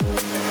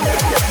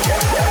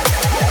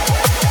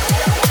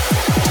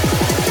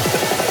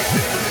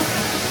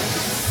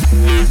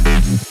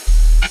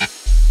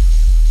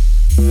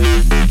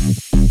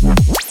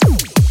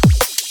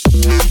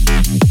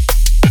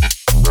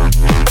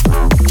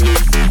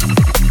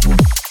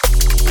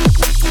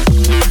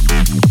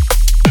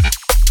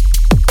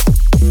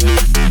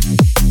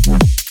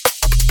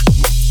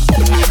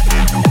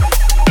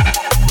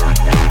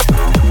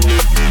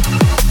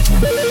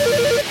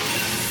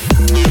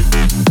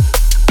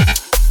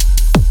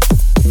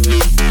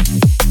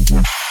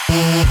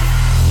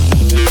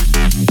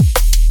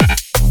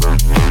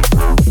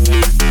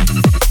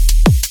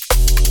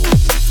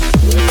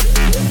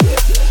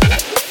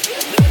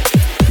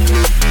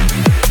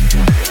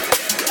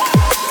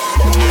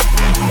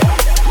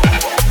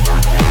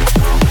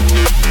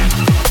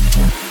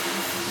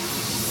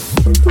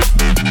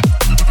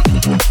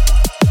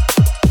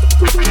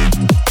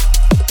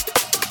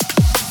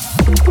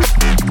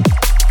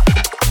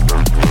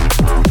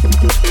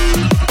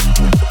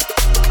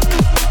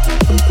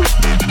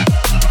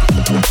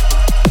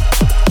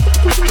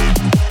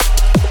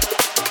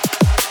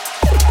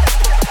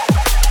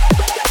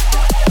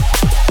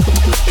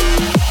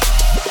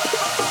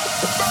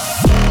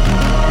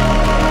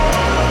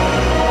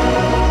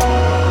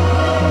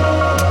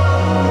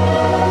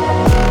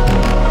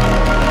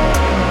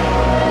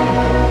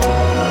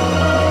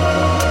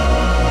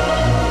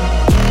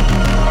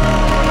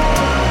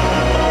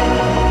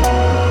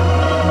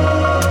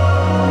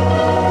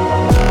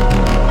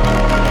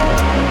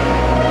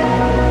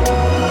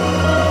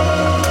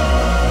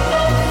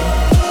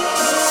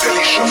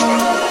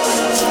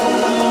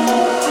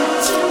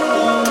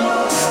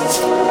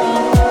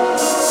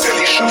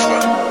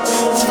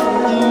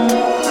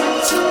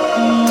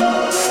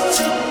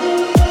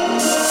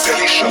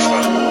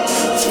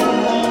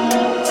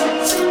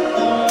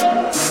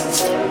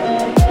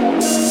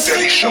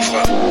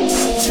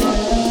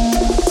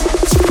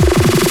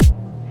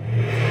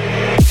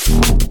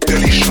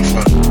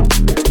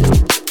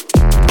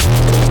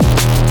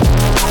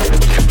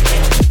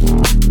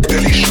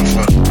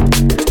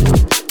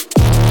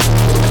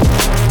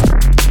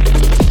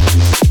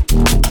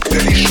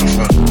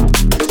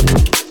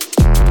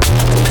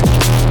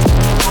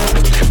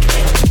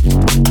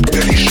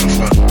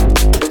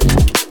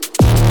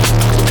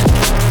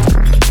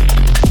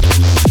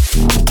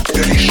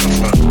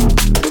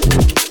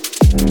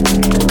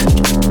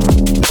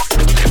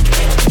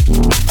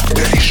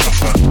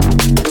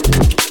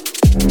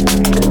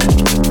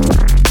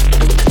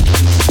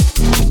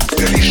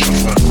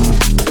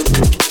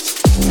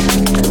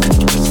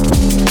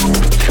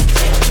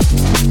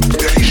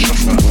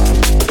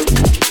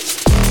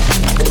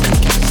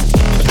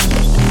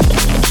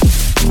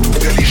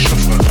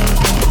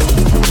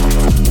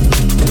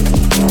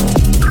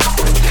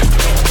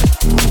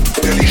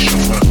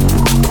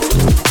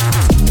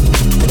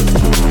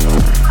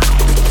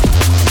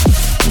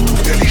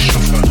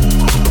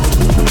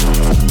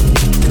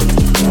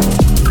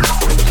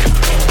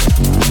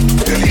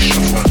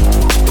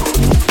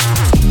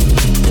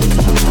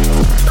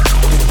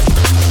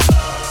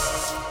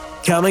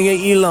 Coming at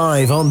you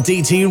live on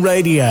DT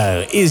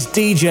Radio is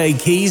DJ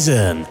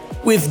Keezen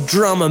with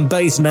Drum and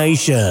Bass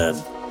Nation.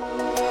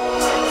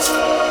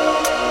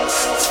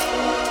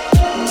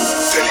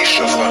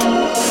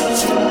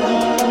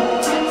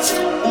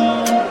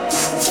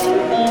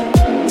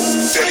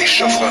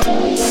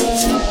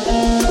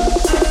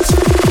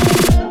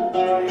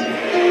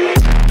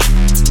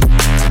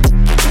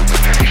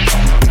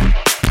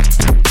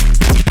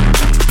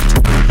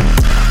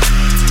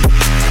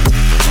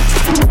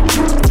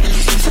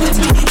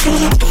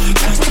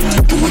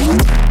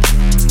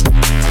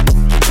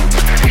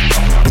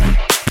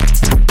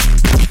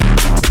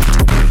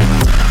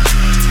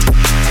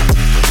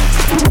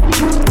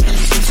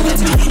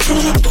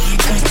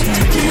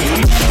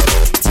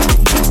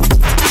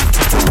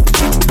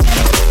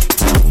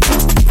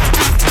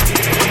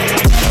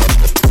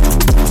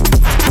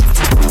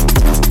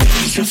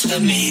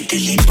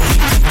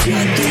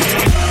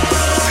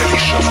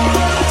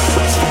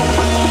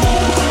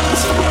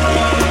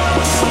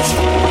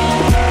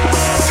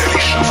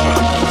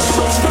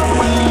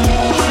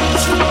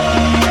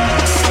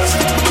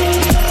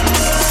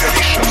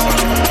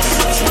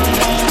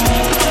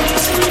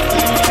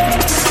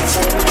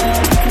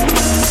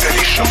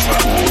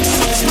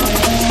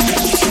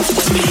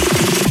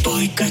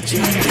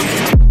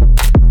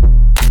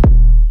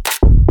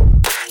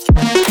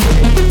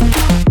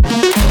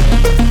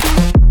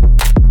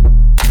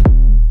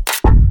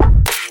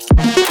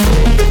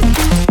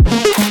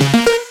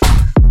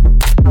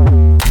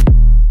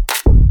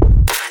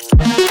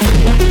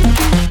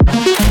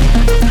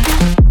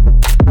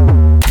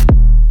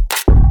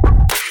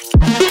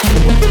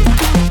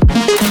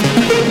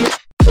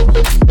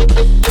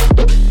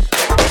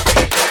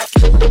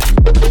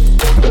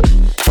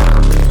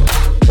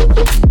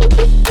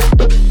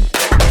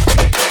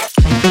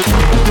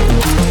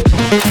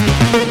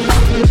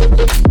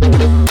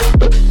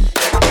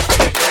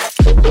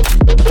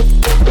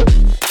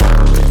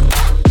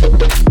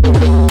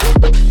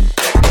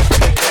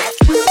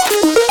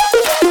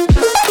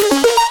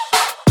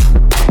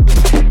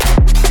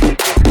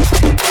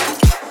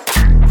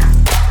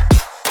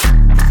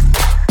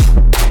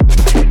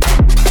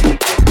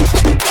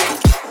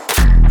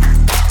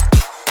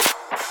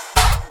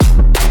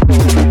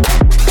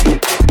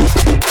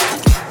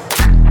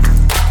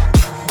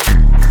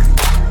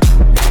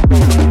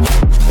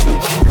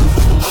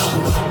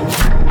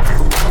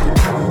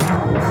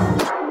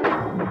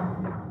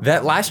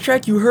 That last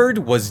track you heard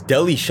was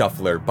Deli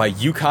Shuffler by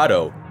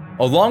Yukado,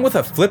 along with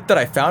a flip that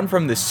I found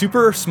from this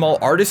super small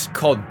artist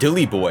called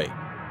Dilly Boy.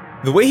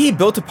 The way he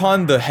built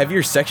upon the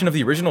heavier section of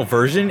the original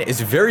version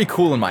is very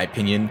cool in my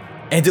opinion,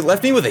 and it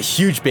left me with a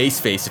huge bass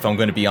face if I'm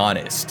going to be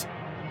honest.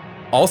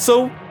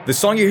 Also, the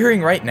song you're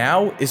hearing right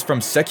now is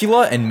from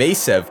Sekula and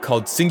Maysev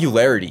called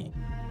Singularity,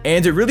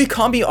 and it really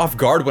caught me off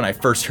guard when I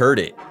first heard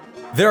it.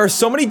 There are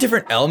so many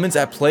different elements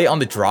at play on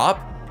the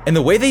drop, and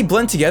the way they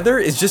blend together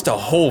is just a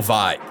whole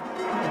vibe.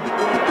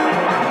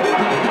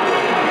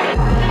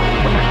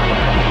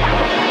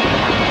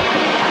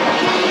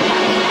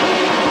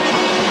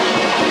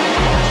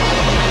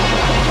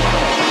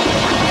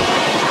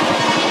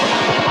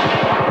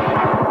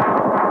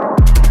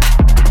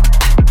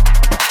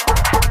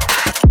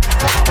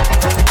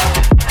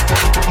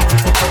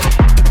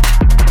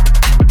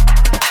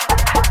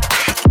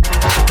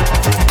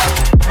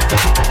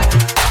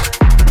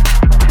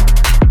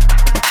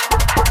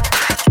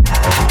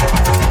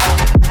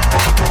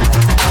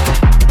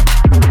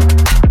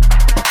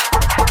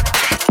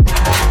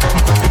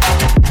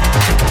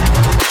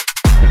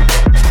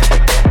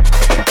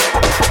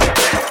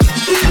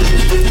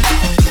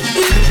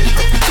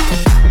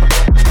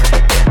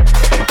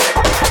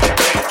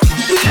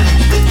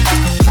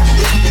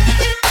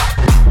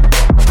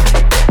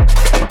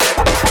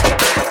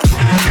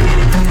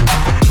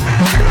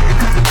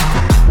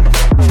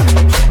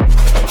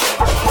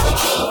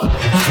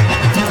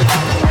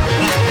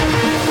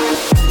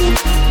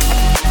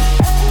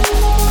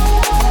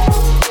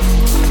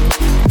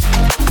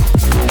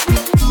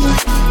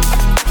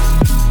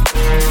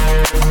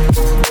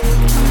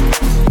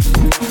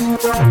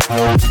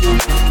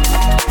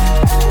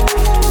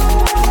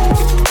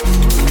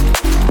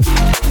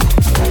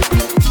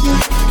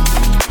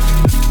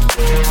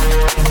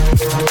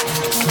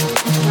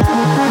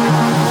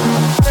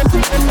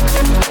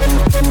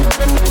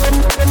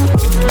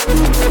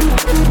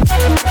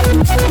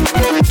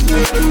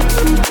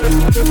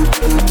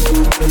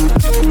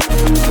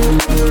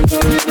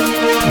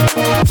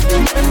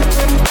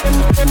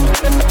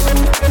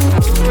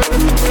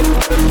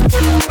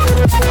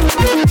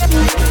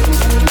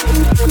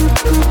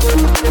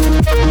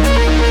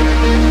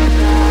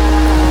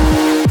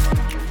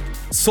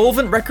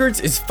 Solvent Records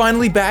is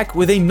finally back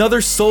with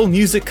another soul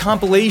music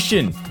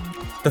compilation.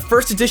 The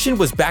first edition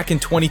was back in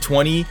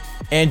 2020,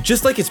 and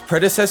just like its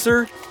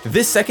predecessor,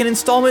 this second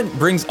installment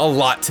brings a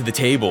lot to the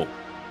table.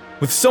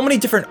 With so many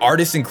different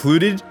artists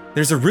included,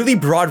 there's a really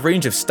broad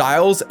range of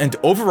styles, and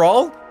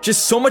overall,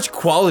 just so much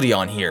quality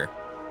on here.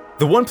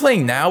 The one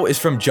playing now is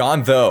from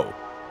John Tho,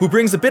 who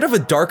brings a bit of a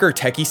darker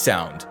techie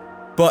sound,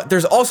 but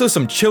there's also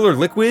some chiller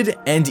liquid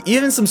and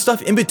even some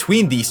stuff in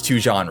between these two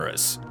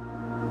genres.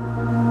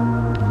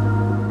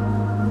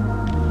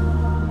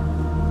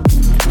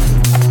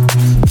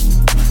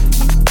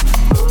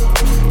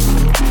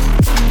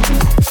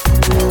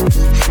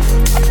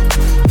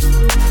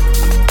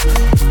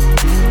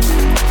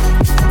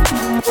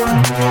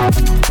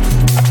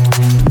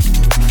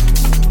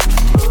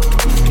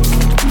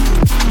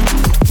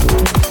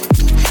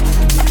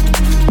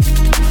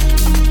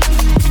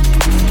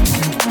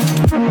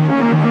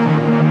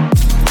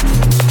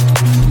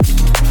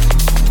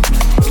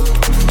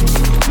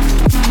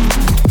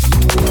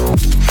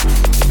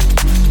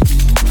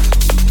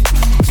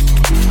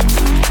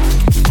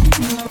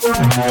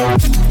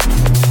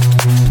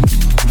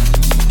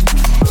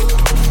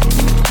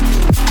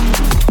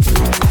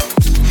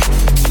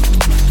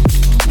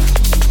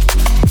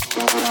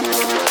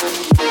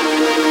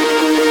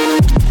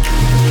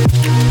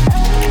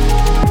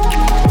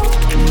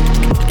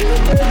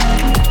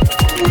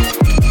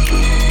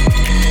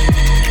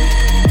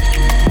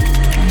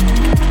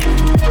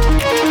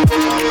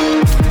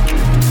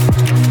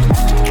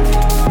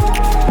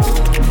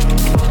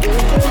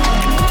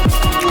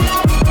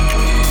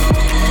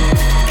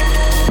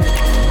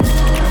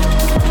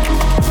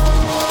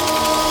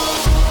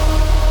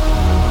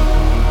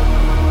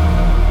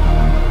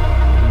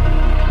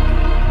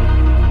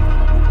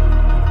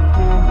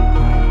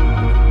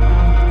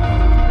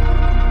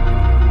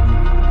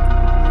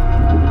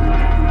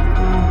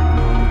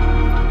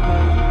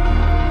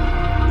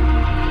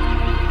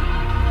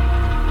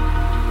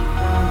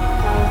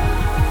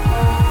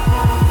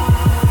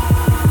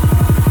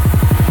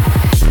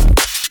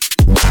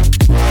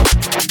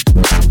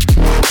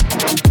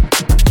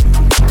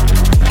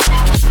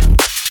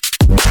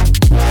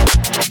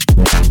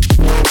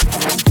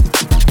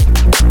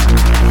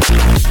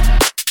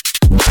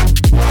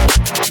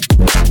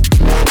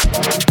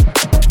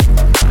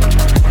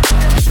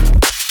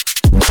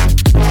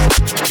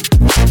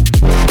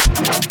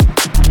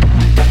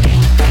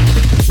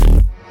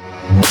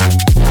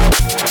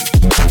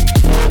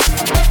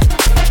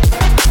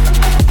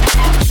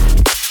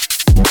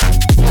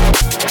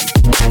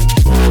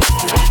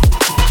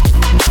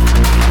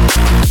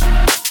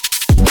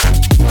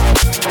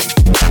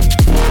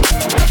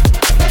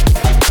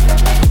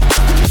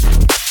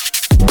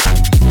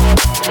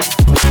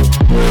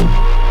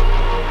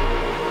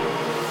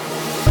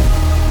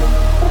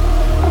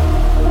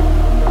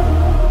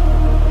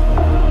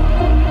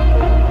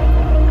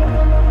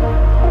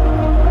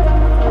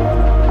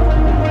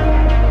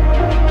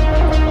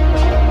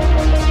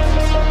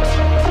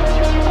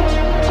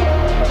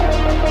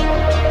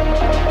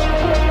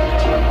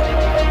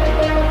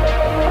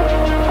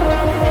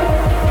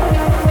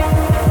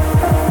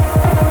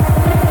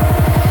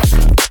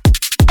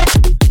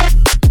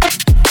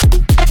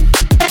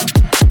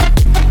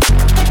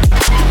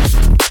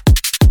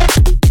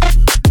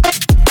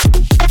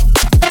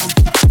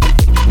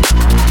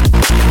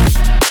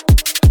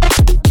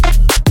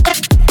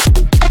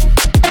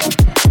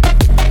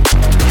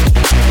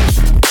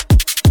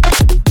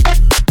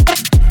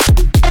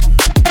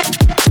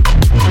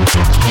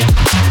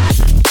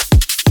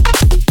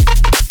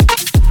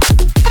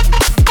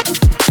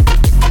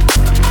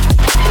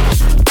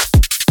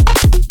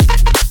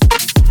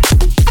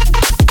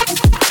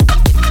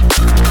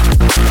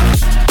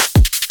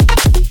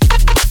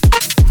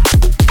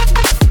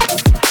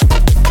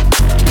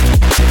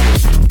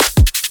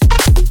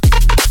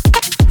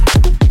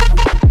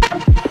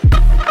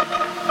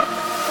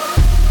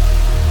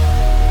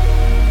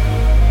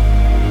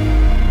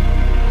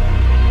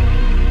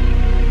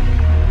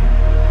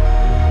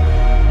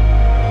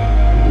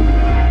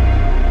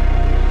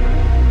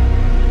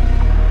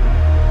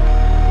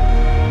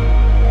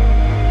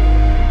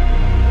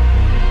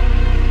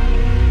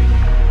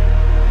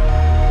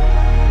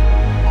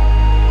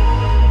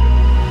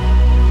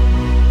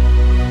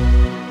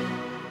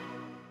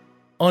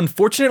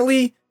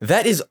 Unfortunately,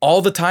 that is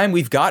all the time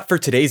we've got for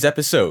today's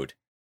episode.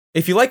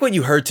 If you like what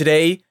you heard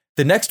today,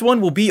 the next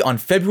one will be on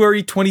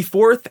February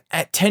 24th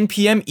at 10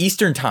 p.m.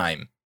 Eastern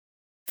Time.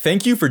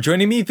 Thank you for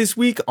joining me this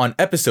week on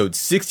episode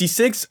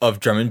 66 of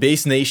Drum and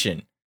Bass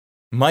Nation.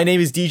 My name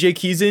is DJ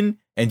Keezen,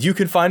 and you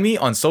can find me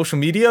on social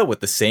media with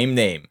the same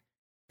name.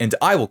 And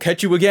I will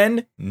catch you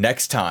again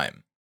next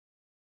time.